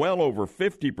went well over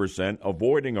 50%,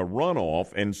 avoiding a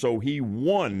runoff, and so he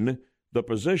won the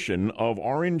position of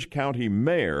Orange County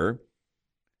mayor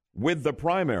with the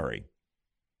primary.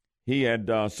 He had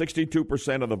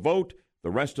 62% of the vote.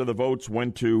 The rest of the votes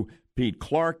went to Pete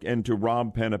Clark and to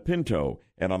Rob Penapinto.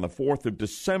 And on the 4th of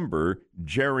December,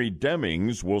 Jerry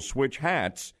Demings will switch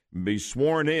hats, be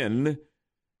sworn in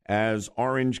as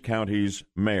Orange County's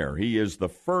mayor. He is the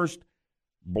first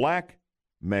black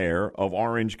mayor of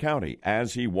Orange County,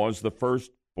 as he was the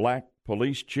first black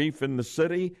police chief in the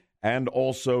city and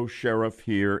also sheriff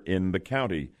here in the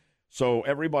county. So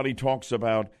everybody talks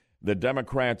about the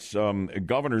Democrats'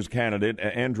 governor's candidate,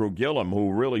 Andrew Gillum,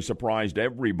 who really surprised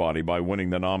everybody by winning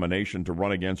the nomination to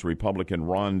run against Republican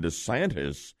Ron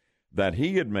DeSantis, that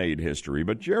he had made history.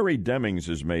 But Jerry Demings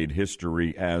has made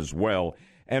history as well.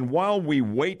 And while we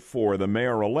wait for the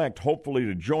mayor-elect, hopefully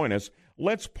to join us,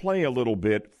 let's play a little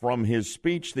bit from his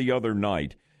speech the other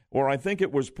night, where I think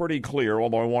it was pretty clear,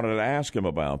 although I wanted to ask him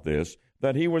about this,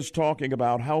 that he was talking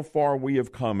about how far we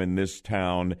have come in this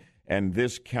town and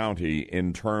this county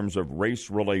in terms of race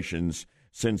relations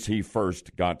since he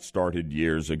first got started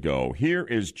years ago. Here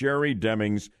is Jerry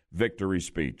Demings' victory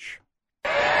speech.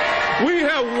 We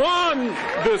have won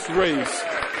this race.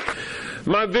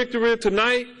 My victory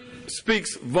tonight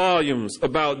speaks volumes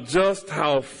about just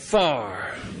how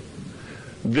far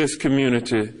this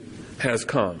community has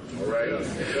come.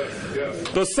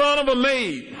 The son of a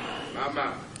maid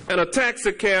and a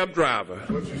taxi cab driver,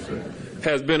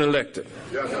 has been elected.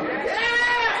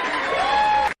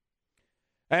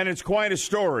 And it's quite a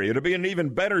story. It'd be an even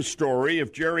better story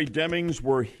if Jerry Demings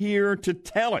were here to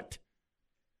tell it.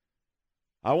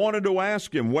 I wanted to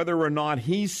ask him whether or not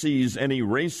he sees any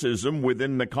racism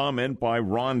within the comment by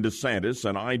Ron DeSantis,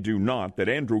 and I do not, that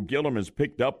Andrew Gillum has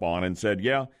picked up on and said,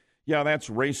 yeah, that's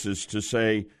racist to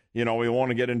say, we want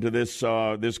to get into this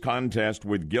this contest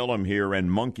with Gillum here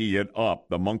and monkey it up,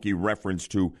 the monkey reference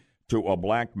to a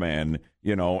black man,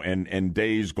 and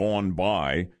days gone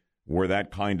by where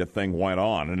that kind of thing went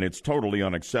on. And it's totally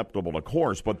unacceptable, of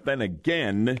course. But then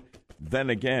again,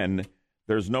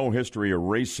 there's no history of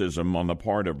racism on the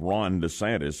part of Ron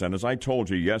DeSantis. And as I told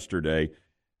you yesterday,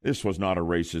 this was not a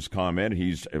racist comment.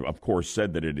 He's, of course,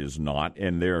 said that it is not.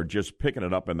 And they're just picking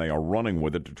it up and they are running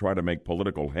with it to try to make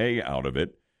political hay out of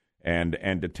it and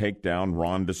to take down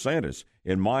Ron DeSantis.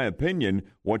 In my opinion,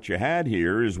 what you had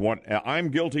here is what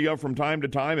I'm guilty of from time to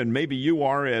time, and maybe you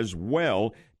are as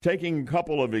well, taking a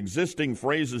couple of existing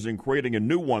phrases and creating a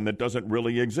new one that doesn't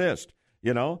really exist.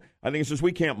 I think it says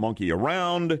we can't monkey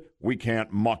around, we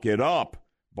can't muck it up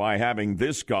by having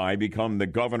this guy become the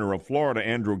governor of Florida,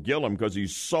 Andrew Gillum, because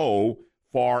he's so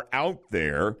far out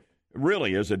there,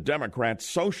 really, as a Democrat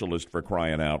socialist, for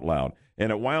crying out loud.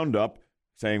 And it wound up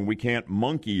saying we can't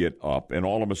monkey it up, and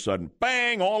all of a sudden,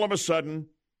 bang, all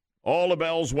the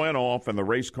bells went off and the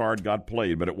race card got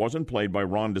played. But it wasn't played by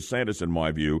Ron DeSantis, in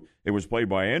my view. It was played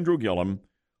by Andrew Gillum,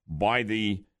 by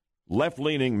the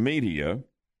left-leaning media,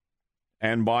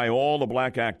 and by all the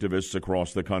black activists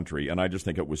across the country. And I just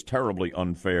think it was terribly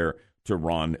unfair to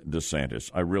Ron DeSantis.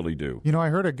 I really do. I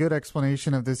heard a good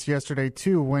explanation of this yesterday,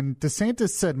 too. When DeSantis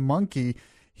said monkey,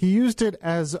 he used it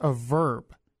as a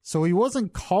verb. So he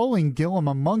wasn't calling Gillum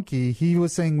a monkey. He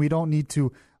was saying we don't need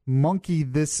to monkey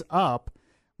this up.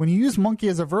 When you use monkey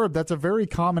as a verb, that's a very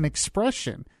common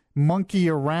expression. Monkey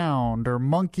around or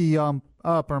monkey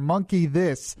up or monkey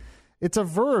this. It's a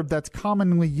verb that's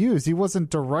commonly used. He wasn't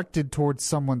directed towards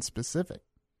someone specific.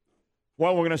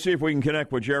 Well, we're going to see if we can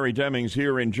connect with Jerry Demings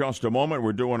here in just a moment.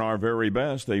 We're doing our very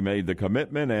best. They made the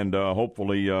commitment, and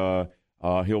hopefully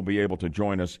he'll be able to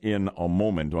join us in a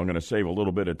moment. I'm going to save a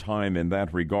little bit of time in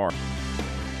that regard.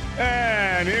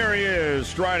 And here he is,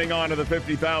 striding onto the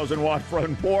 50,000-watt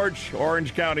front porch,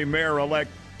 Orange County Mayor-elect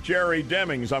Jerry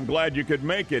Demings. I'm glad you could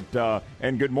make it,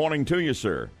 and good morning to you,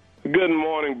 sir. Good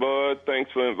morning, Bud.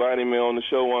 Thanks for inviting me on the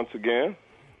show once again.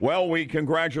 Well, we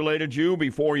congratulated you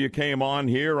before you came on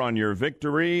here on your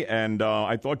victory, and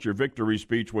I thought your victory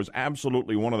speech was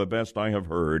absolutely one of the best I have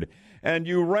heard. And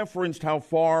you referenced how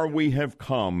far we have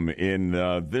come in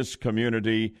this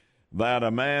community, that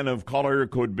a man of color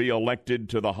could be elected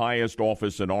to the highest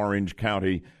office in Orange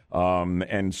County,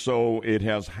 and so it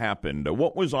has happened.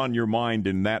 What was on your mind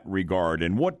in that regard,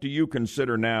 and what do you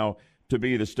consider now to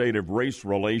be the state of race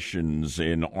relations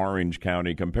in Orange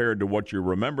County compared to what you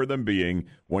remember them being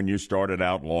when you started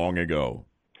out long ago?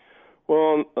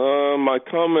 Well, my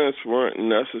comments weren't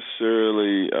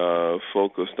necessarily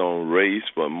focused on race,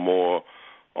 but more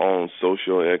on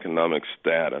socioeconomic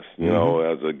status. You know,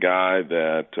 as a guy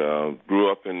that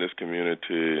grew up in this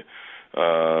community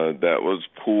that was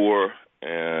poor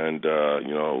and,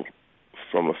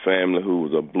 from a family who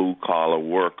was a blue-collar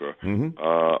worker,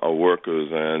 workers.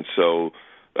 And so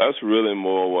that's really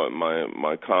more what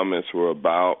my comments were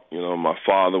about. My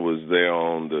father was there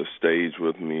on the stage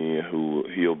with me,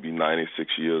 he'll be 96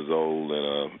 years old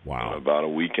in about a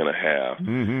week and a half.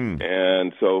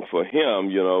 And so for him,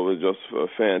 it was just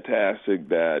fantastic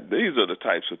that these are the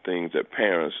types of things that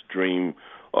parents dream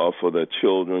of for their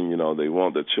children. They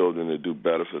want their children to do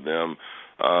better for them.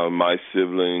 My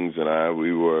siblings and I,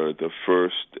 we were the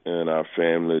first in our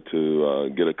family to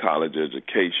get a college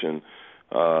education.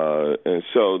 And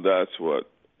so that's what,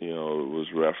 it was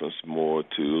referenced more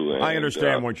to. And, I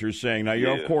understand what you're saying. Now, you,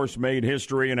 of course, made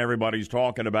history, and everybody's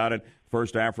talking about it.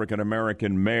 First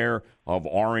African-American mayor of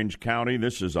Orange County.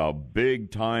 This is a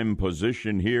big-time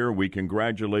position here. We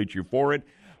congratulate you for it.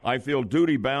 I feel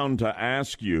duty-bound to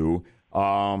ask you,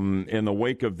 in the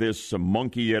wake of this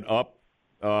monkey it up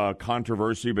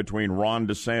controversy between Ron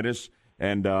DeSantis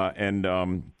and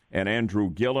Andrew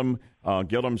Gillum.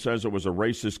 Gillum says it was a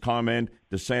racist comment.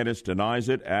 DeSantis denies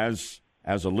it.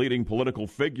 As a leading political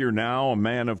figure now, a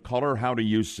man of color, how do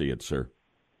you see it, sir?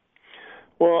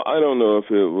 Well, I don't know if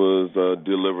it was a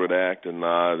deliberate act or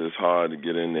not. It's hard to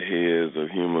get in the heads of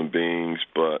human beings,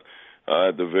 but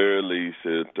at the very least,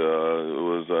 it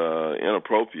was an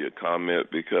inappropriate comment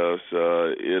because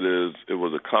it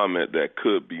was a comment that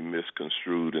could be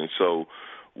misconstrued. And so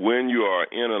when you are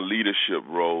in a leadership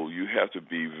role, you have to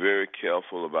be very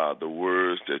careful about the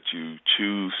words that you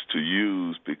choose to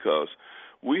use, because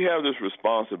we have this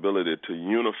responsibility to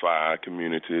unify our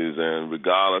communities, and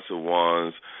regardless of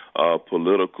one's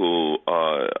political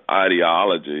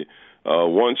ideology,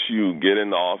 once you get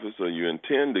into office or you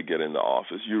intend to get into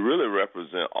office, you really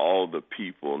represent all the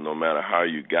people, no matter how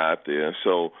you got there.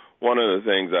 So one of the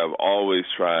things I've always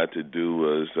tried to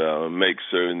do is make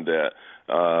certain that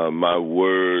my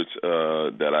words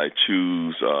that I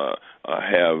choose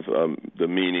have the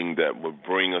meaning that will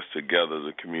bring us together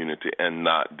as a community and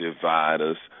not divide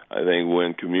us. I think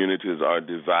when communities are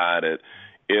divided,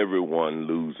 everyone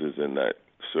loses in that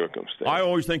circumstance. I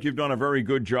always think you've done a very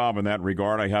good job in that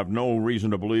regard. I have no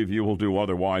reason to believe you will do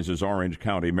otherwise as Orange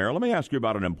County Mayor. Let me ask you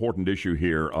about an important issue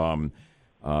here,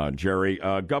 Jerry.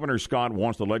 Governor Scott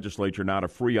wants the legislature now to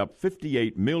free up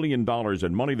 $58 million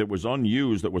in money that was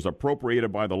unused, that was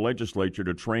appropriated by the legislature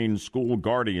to train school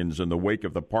guardians in the wake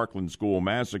of the Parkland school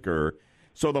massacre.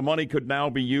 So the money could now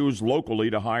be used locally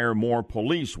to hire more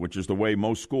police, which is the way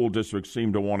most school districts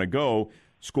seem to want to go.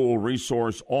 School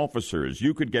resource officers.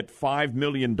 You could get $5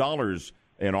 million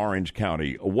in Orange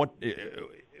County. What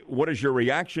is your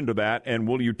reaction to that, and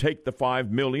will you take the $5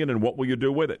 million, and what will you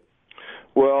do with it?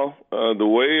 Well, the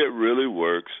way it really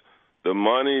works, the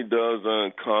money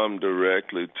doesn't come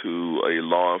directly to a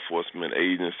law enforcement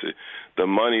agency. The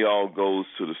money all goes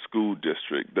to the school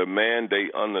district. The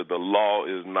mandate under the law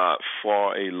is not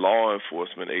for a law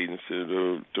enforcement agency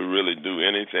to really do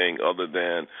anything other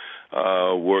than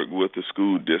work with the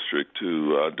school district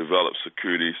to develop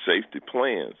security safety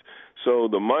plans. So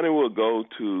the money will go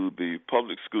to the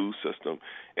public school system,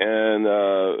 and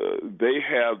they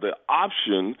have the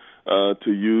option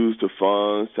to use the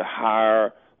funds to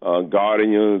hire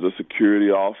guardians or security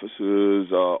officers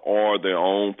or their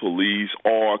own police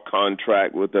or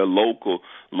contract with their local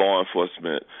law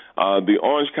enforcement. The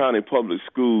Orange County Public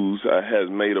Schools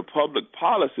has made a public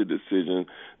policy decision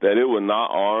that it will not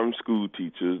arm school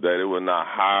teachers, that it will not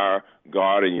hire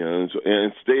guardians.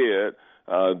 Instead,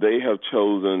 they have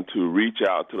chosen to reach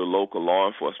out to the local law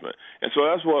enforcement. And so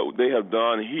that's what they have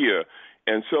done here.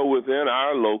 And so within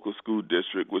our local school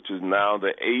district, which is now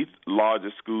the 8th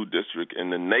largest school district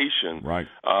in the nation, right.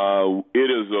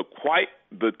 It is quite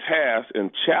the task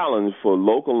and challenge for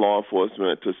local law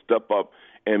enforcement to step up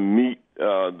and meet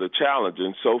the challenge.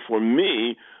 And so for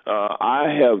me,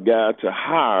 I have got to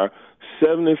hire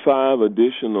 75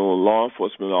 additional law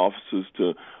enforcement officers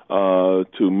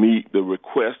to meet the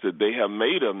request that they have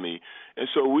made of me. And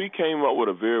so we came up with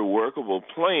a very workable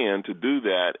plan to do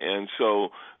that. And so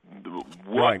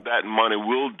what that money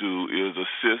will do is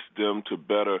assist them to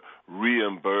better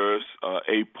reimburse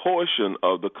a portion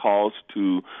of the cost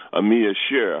to me as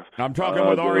sheriff. I'm talking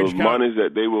with Orange County. The monies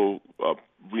that they will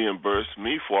reimburse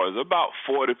me for is about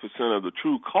 40% of the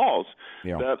true cost.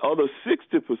 Yeah. That other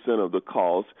 60% of the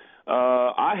cost,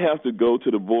 I have to go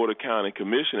to the Board of County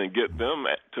Commission and get them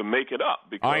to make it up.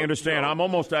 Because, I understand. I'm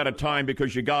almost out of time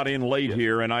because you got in late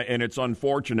here, and it's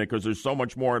unfortunate because there's so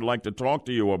much more I'd like to talk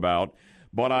to you about.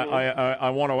 But I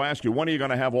want to ask you, when are you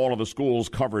going to have all of the schools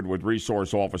covered with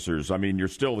resource officers? I mean, you're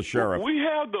still the sheriff. We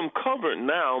have them covered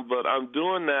now, but I'm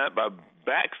doing that by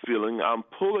backfilling. I'm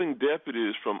pulling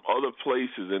deputies from other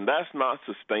places, and that's not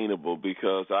sustainable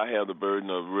because I have the burden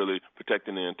of really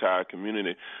protecting the entire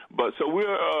community. But so we're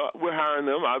hiring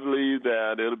them. I believe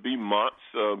that it'll be months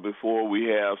before we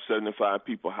have 75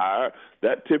 people hired.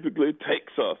 That typically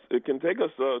takes us. It can take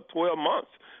us 12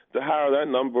 months to hire that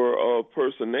number of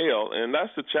personnel, and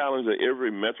that's the challenge that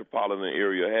every metropolitan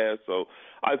area has. So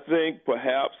I think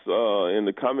perhaps in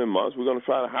the coming months we're going to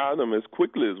try to hire them as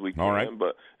quickly as we can, all right.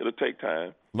 But it'll take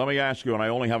time. Let me ask you, and I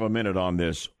only have a minute on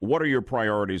this, what are your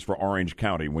priorities for Orange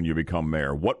County when you become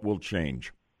mayor? What will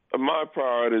change? My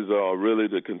priorities are really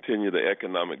to continue the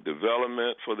economic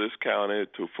development for this county,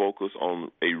 to focus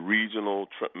on a regional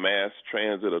mass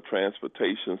transit or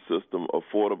transportation system,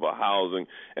 affordable housing,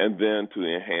 and then to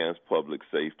enhance public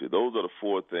safety. Those are the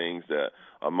 4 things that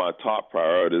are my top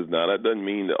priorities. Now, that doesn't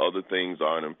mean that other things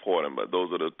aren't important, but those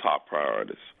are the top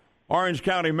priorities. Orange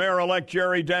County Mayor-elect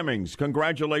Jerry Demings,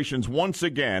 congratulations once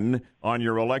again on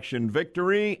your election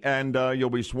victory, and you'll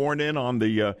be sworn in on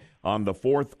the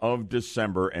 4th of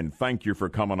December, and thank you for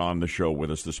coming on the show with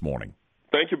us this morning.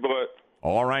 Thank you, Bud.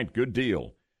 All right, good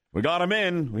deal. We got him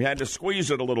in. We had to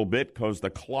squeeze it a little bit because the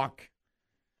clock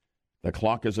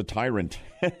is a tyrant,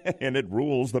 and it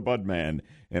rules the Budman.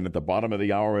 And at the bottom of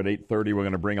the hour at 8:30, we're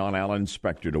going to bring on Alan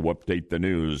Spector to update the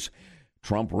news.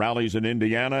 Trump rallies in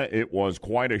Indiana. It was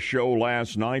quite a show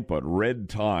last night, but red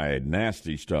tide,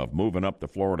 nasty stuff, moving up the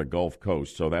Florida Gulf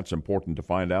Coast. So that's important to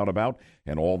find out about,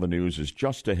 and all the news is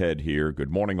just ahead here.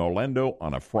 Good morning, Orlando,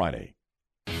 on a Friday.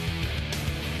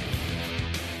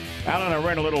 Alan, I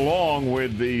ran a little long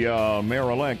with the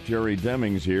mayor-elect, Jerry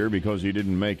Demings, here because he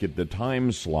didn't make it the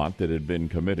time slot that had been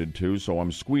committed to, so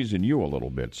I'm squeezing you a little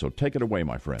bit. So take it away,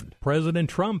 my friend. President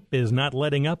Trump is not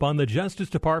letting up on the Justice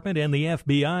Department and the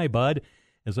FBI, Bud.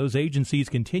 As those agencies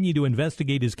continue to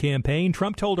investigate his campaign,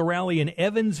 Trump told a rally in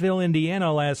Evansville,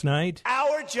 Indiana last night.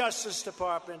 Our Justice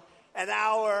Department and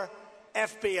our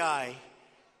FBI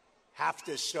have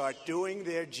to start doing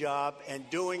their job and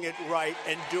doing it right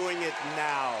and doing it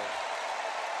now.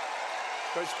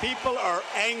 Because people are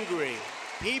angry.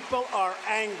 People are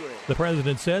angry. The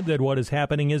president said that what is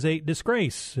happening is a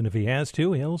disgrace, and if he has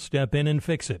to, he'll step in and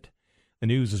fix it. The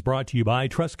news is brought to you by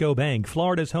Trustco Bank,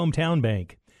 Florida's hometown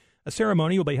bank. A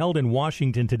ceremony will be held in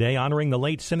Washington today honoring the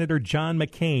late Senator John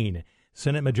McCain.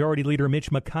 Senate Majority Leader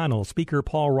Mitch McConnell, Speaker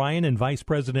Paul Ryan, and Vice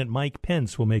President Mike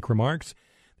Pence will make remarks.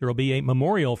 There will be a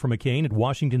memorial for McCain at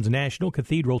Washington's National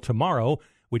Cathedral tomorrow,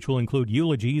 which will include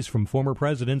eulogies from former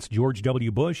presidents George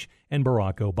W. Bush and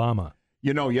Barack Obama.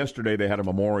 You know, yesterday they had a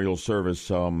memorial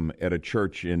service at a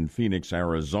church in Phoenix,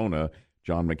 Arizona,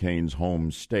 John McCain's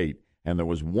home state, and there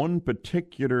was one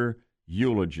particular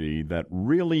eulogy that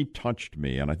really touched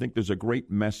me, and I think there's a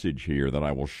great message here that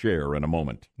I will share in a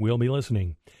moment. We'll be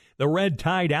listening. The red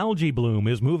tide algae bloom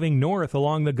is moving north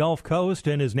along the Gulf Coast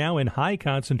and is now in high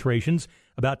concentrations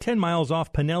about 10 miles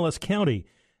off Pinellas County.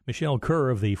 Michelle Kerr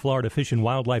of the Florida Fish and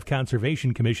Wildlife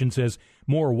Conservation Commission says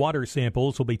more water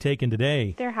samples will be taken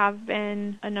today. There have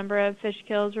been a number of fish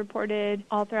kills reported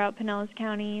all throughout Pinellas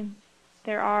County.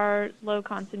 There are low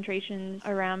concentrations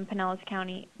around Pinellas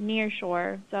County near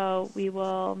shore, so we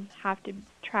will have to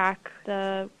track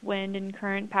the wind and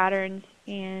current patterns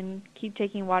and keep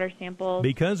taking water samples.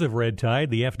 Because of red tide,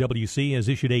 the FWC has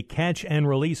issued a catch and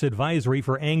release advisory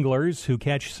for anglers who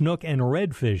catch snook and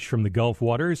redfish from the Gulf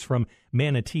waters from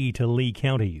Manatee to Lee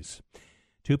counties.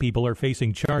 2 people are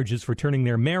facing charges for turning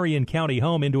their Marion County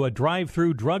home into a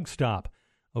drive-through drug stop.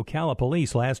 Ocala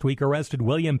police last week arrested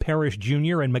William Parrish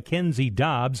Jr. and Mackenzie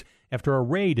Dobbs after a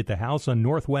raid at the house on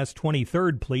Northwest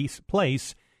 23rd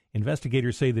Place.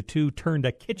 Investigators say the two turned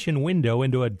a kitchen window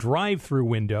into a drive-through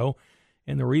window,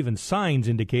 and there were even signs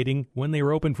indicating when they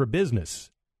were open for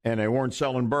business. And they weren't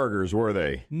selling burgers, were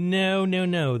they? No,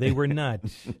 they were not.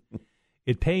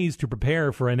 It pays to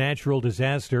prepare for a natural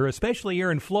disaster, especially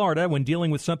here in Florida when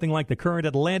dealing with something like the current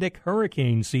Atlantic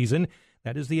hurricane season.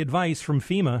 That is the advice from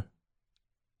FEMA.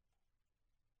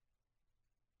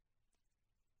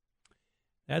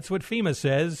 That's what FEMA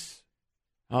says.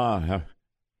 Men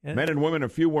and women, a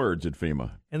few words at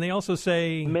FEMA. And they also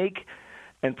say, make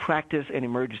and practice an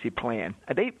emergency plan.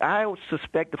 I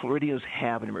suspect the Floridians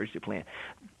have an emergency plan.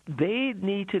 They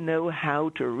need to know how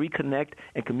to reconnect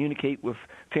and communicate with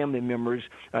family members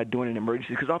during an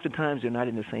emergency, because oftentimes they're not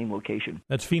in the same location.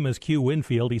 That's FEMA's Q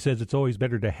Winfield. He says it's always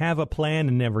better to have a plan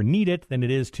and never need it than it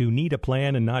is to need a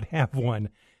plan and not have one.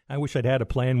 I wish I'd had a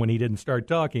plan when he didn't start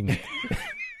talking.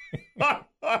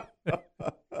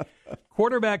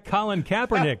 Quarterback Colin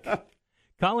Kaepernick.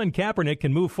 Colin Kaepernick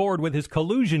can move forward with his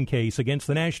collusion case against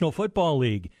the National Football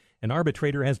League. An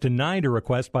arbitrator has denied a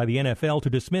request by the NFL to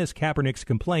dismiss Kaepernick's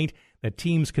complaint that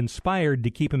teams conspired to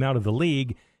keep him out of the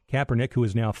league. Kaepernick, who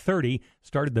is now 30,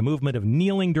 started the movement of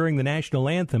kneeling during the national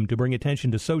anthem to bring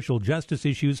attention to social justice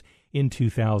issues in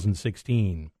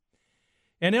 2016.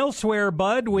 And elsewhere,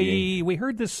 Bud, we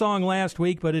heard this song last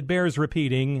week, but it bears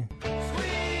repeating.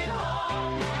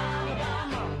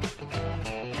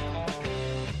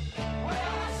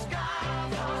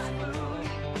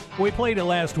 We played it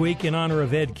last week in honor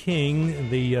of Ed King,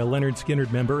 the Lynyrd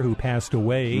Skynyrd member who passed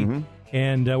away. Mm-hmm.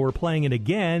 And we're playing it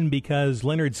again because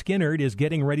Lynyrd Skynyrd is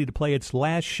getting ready to play its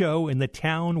last show in the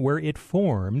town where it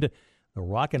formed. The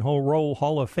Rock and Roll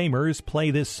Hall of Famers play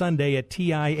this Sunday at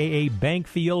TIAA Bank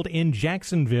Field in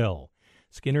Jacksonville.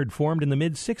 Skynyrd formed in the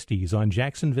mid-'60s on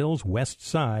Jacksonville's west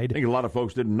side. I think a lot of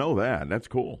folks didn't know that. That's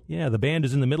cool. Yeah, the band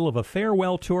is in the middle of a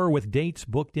farewell tour with dates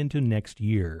booked into next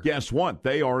year. Guess what?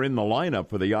 They are in the lineup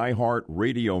for the iHeart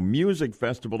Radio Music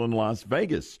Festival in Las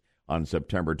Vegas on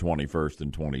September 21st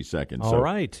and 22nd. All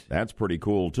right. That's pretty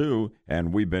cool, too.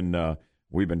 And we've been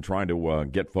trying to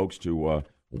get folks to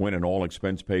win an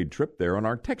all-expense-paid trip there on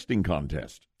our texting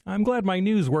contest. I'm glad my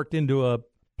news worked into a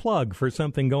plug for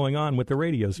something going on with the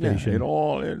radio station. Yeah,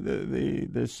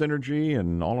 the synergy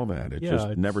and all of that. It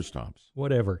just never stops.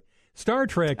 Whatever. Star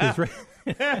Trek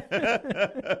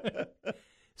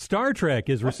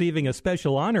is receiving a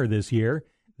special honor this year.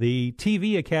 The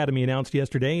TV Academy announced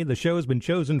yesterday the show has been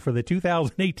chosen for the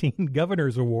 2018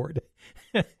 Governor's Award.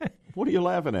 What are you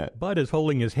laughing at? Bud is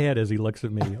holding his head as he looks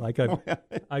at me like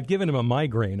I've given him a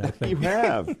migraine, I think. You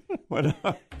have.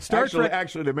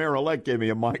 Actually, the mayor-elect gave me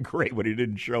a migraine when he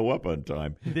didn't show up on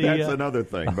time. That's another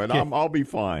thing, but okay. I'll be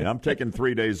fine. I'm taking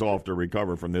 3 days off to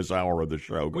recover from this hour of the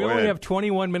show. We only have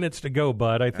 21 minutes to go,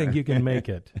 Bud. I think you can make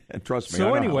it. Trust me,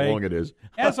 I know how long it is.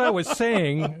 As I was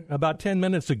saying about 10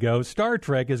 minutes ago, Star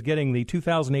Trek is getting the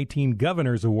 2018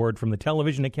 Governor's Award from the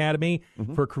Television Academy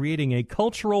for creating a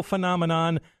cultural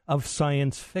phenomenon of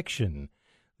science fiction.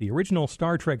 The original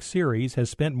Star Trek series has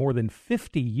spent more than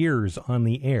 50 years on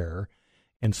the air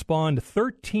and spawned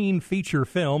 13 feature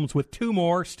films with 2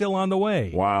 more still on the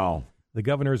way. Wow. The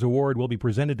Governor's Award will be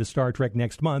presented to Star Trek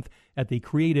next month at the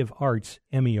Creative Arts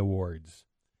Emmy Awards.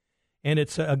 And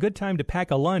it's a good time to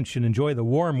pack a lunch and enjoy the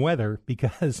warm weather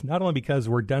because not only because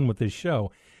we're done with this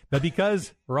show, but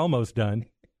because we're almost done.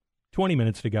 20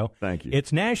 minutes to go. Thank you.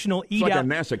 It's National Eat Out. It's like a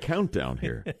NASA countdown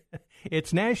here.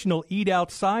 It's National Eat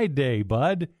Outside Day,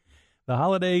 Bud. The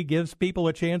holiday gives people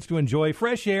a chance to enjoy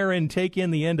fresh air and take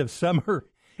in the end of summer.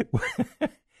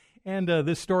 And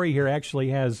this story here actually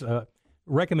has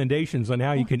recommendations on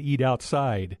how you can eat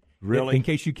outside. Really? In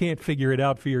case you can't figure it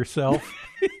out for yourself.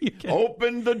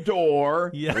 Open the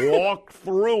door, walk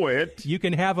through it. You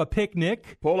can have a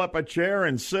picnic. Pull up a chair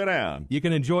and sit down. You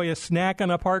can enjoy a snack on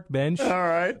a park bench. All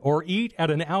right. Or eat at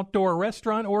an outdoor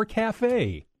restaurant or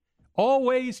cafe. All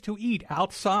ways to eat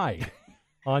outside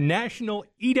on National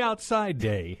Eat Outside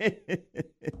Day.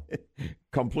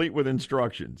 Complete with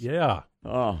instructions. Yeah.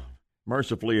 Oh,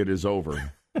 mercifully it is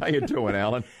over. How you doing,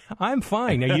 Alan? I'm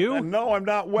fine. Are you? No, I'm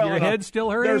not well. Your head's still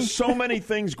hurting? There's so many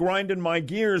things grinding my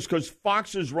gears because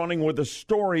Fox is running with a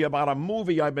story about a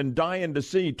movie I've been dying to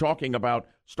see, talking about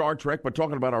Star Trek, but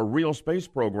talking about a real space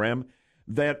program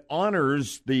that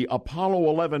honors the Apollo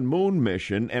 11 moon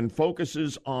mission and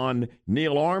focuses on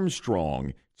Neil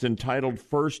Armstrong. It's entitled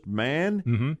First Man.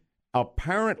 Mm-hmm.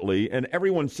 Apparently, and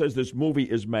everyone says this movie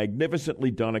is magnificently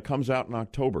done. It comes out in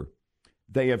October.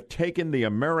 They have taken the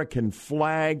American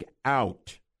flag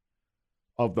out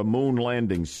of the moon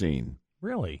landing scene.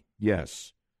 Really?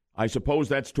 Yes. I suppose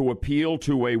that's to appeal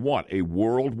to a what? A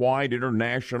worldwide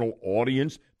international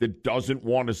audience that doesn't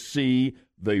want to see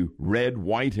the red,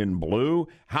 white, and blue?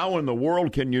 How in the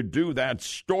world can you do that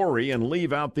story and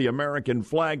leave out the American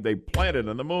flag they planted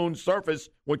on the moon's surface,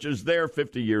 which is there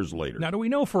 50 years later? Now, do we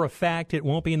know for a fact it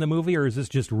won't be in the movie, or is this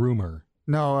just rumor?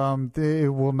 No,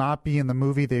 it will not be in the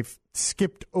movie. They've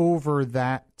skipped over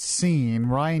that scene.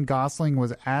 Ryan Gosling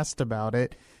was asked about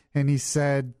it, and he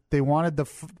said they wanted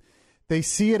they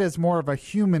see it as more of a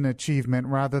human achievement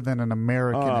rather than an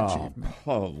American achievement.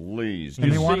 Please.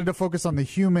 And they wanted to focus on the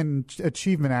human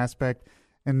achievement aspect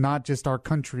and not just our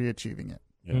country achieving it.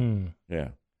 Yeah.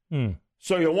 Yeah.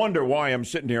 So you wonder why I'm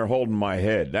sitting here holding my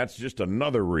head. That's just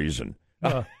another reason.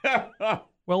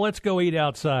 Well, let's go eat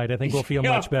outside. I think we'll feel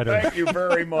much better. Thank you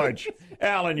very much.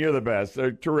 Alan, you're the best.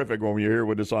 Terrific when you're here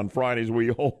with us on Fridays. We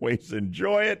always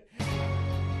enjoy it.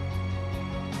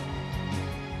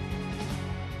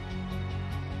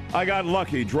 I got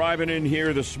lucky driving in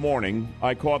here this morning.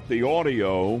 I caught the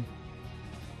audio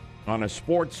on a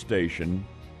sports station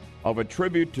of a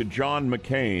tribute to John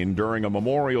McCain during a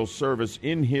memorial service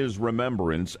in his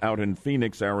remembrance out in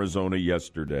Phoenix, Arizona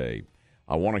yesterday.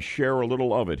 I want to share a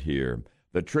little of it here.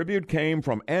 The tribute came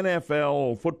from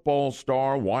NFL football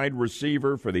star, wide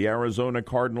receiver for the Arizona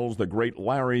Cardinals, the great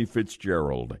Larry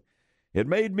Fitzgerald. It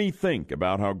made me think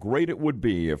about how great it would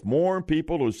be if more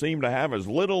people who seem to have as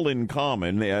little in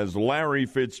common as Larry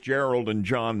Fitzgerald and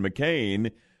John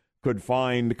McCain could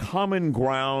find common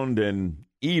ground and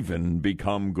even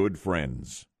become good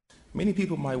friends. Many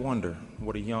people might wonder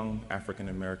what a young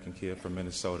African-American kid from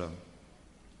Minnesota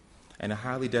and a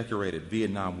highly decorated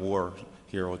Vietnam War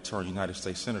hero turned United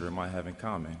States Senator might have in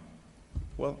common.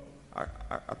 Well, I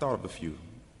thought of a few.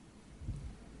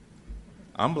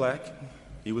 I'm black.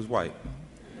 He was white.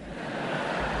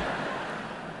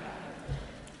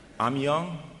 I'm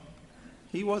young.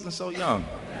 He wasn't so young.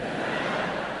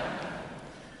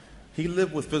 He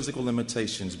lived with physical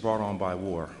limitations brought on by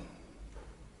war.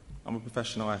 I'm a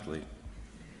professional athlete.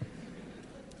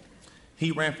 He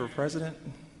ran for president.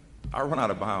 I run out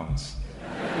of bounds.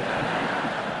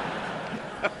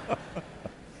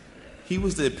 He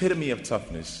was the epitome of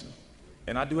toughness,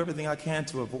 and I do everything I can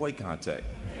to avoid contact.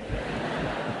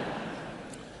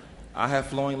 I have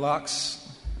flowing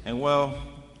locks, and well,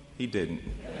 he didn't.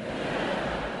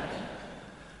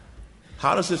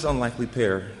 How does this unlikely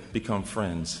pair become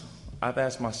friends? I've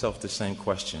asked myself the same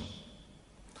question.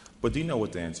 But do you know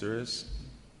what the answer is?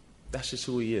 That's just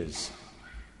who he is.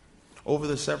 Over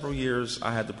the several years,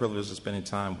 I had the privilege of spending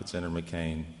time with Senator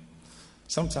McCain.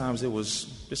 Sometimes it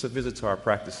was just a visit to our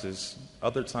practices.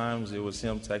 Other times it was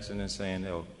him texting and saying,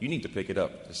 "Oh, you need to pick it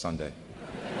up this Sunday."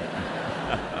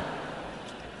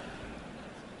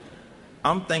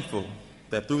 I'm thankful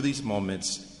that through these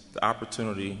moments, the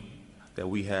opportunity that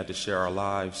we had to share our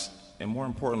lives and, more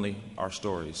importantly, our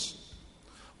stories.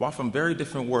 While from very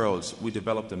different worlds, we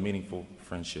developed a meaningful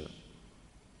friendship.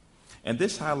 And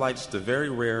this highlights the very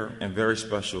rare and very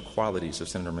special qualities of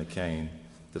Senator McCain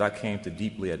that I came to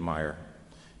deeply admire.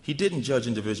 He didn't judge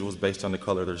individuals based on the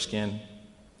color of their skin,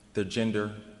 their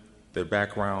gender, their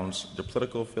backgrounds, their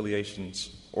political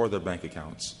affiliations, or their bank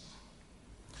accounts.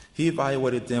 He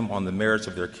evaluated them on the merits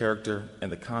of their character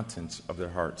and the contents of their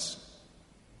hearts.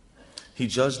 He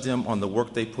judged them on the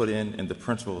work they put in and the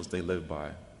principles they live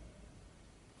by.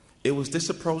 It was this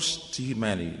approach to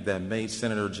humanity that made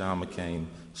Senator John McCain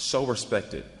so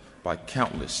respected by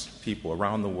countless people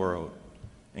around the world,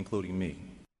 including me.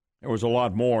 There was a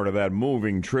lot more to that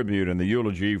moving tribute and the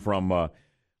eulogy from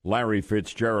Larry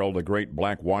Fitzgerald, a great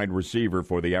black wide receiver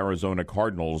for the Arizona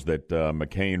Cardinals that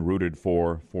McCain rooted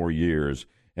for years.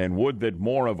 And would that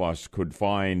more of us could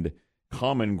find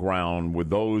common ground with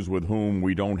those with whom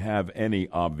we don't have any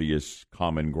obvious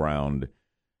common ground.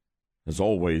 There's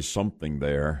always something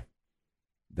there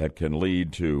that can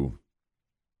lead to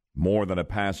more than a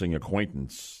passing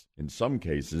acquaintance in some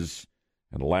cases.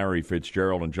 And Larry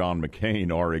Fitzgerald and John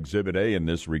McCain are Exhibit A in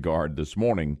this regard this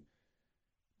morning,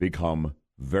 become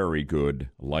very good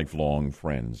lifelong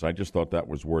friends. I just thought that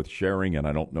was worth sharing, and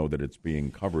I don't know that it's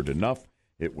being covered enough.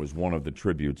 It was one of the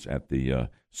tributes at the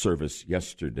service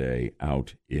yesterday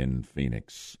out in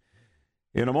Phoenix.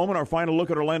 In a moment, our final look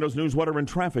at Orlando's news, weather, and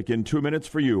traffic in 2 minutes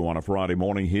for you on a Friday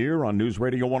morning here on News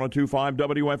Radio 102.5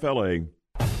 WFLA.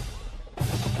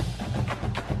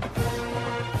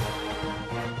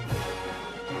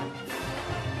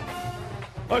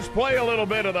 Let's play a little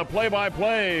bit of the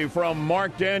play-by-play from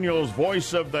Mark Daniels,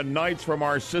 voice of the Knights from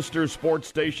our sister sports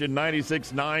station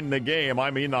 96.9 The Game.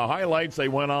 I mean, the highlights, they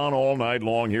went on all night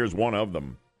long. Here's one of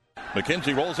them.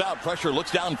 McKenzie rolls out, pressure,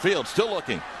 looks downfield, still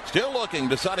looking,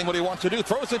 deciding what he wants to do,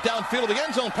 throws it downfield. The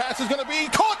end zone pass is going to be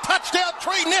caught, touchdown,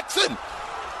 Trey Nixon.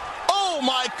 Oh,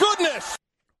 my goodness.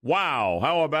 Wow,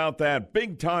 how about that?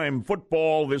 Big-time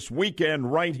football this weekend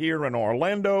right here in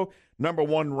Orlando. Number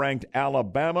 1 ranked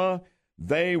Alabama.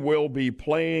 They will be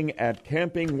playing at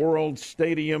Camping World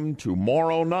Stadium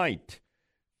tomorrow night.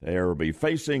 They'll be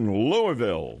facing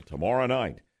Louisville tomorrow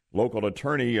night. Local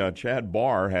attorney Chad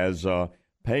Barr has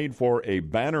paid for a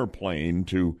banner plane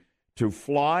to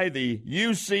fly the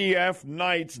UCF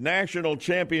Knights National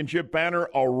Championship banner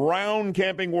around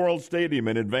Camping World Stadium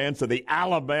in advance of the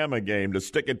Alabama game to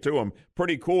stick it to them.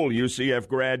 Pretty cool, UCF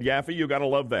grad Yaffee. You got to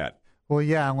love that. Well,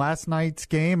 yeah, in last night's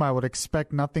game, I would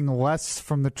expect nothing less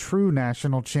from the true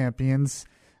national champions,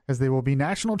 as they will be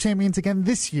national champions again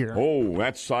this year. Oh,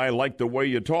 I like the way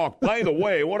you talk. By the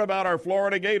way, what about our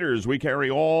Florida Gators? We carry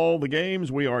all the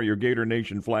games. We are your Gator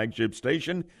Nation flagship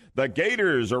station. The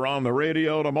Gators are on the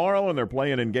radio tomorrow, and they're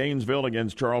playing in Gainesville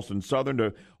against Charleston Southern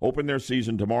to open their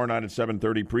season tomorrow night at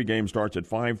 7:30. Pregame starts at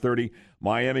 5:30.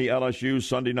 Miami LSU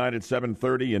Sunday night at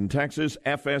 7:30 in Texas.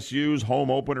 FSU's home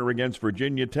opener against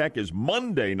Virginia Tech is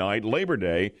Monday night, Labor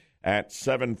Day, at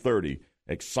 7:30.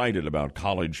 Excited about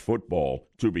college football,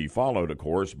 to be followed, of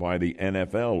course, by the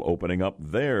NFL opening up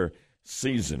their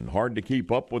season. Hard to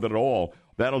keep up with it all.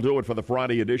 That'll do it for the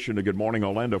Friday edition of Good Morning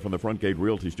Orlando from the Frontgate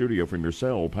Realty Studio. From your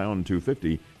cell, pound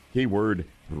 250, keyword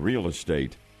real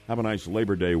estate. Have a nice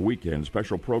Labor Day weekend.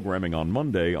 Special programming on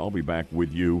Monday. I'll be back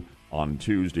with you on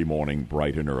Tuesday morning,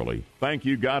 bright and early. Thank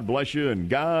you, God bless you, and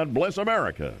God bless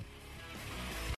America.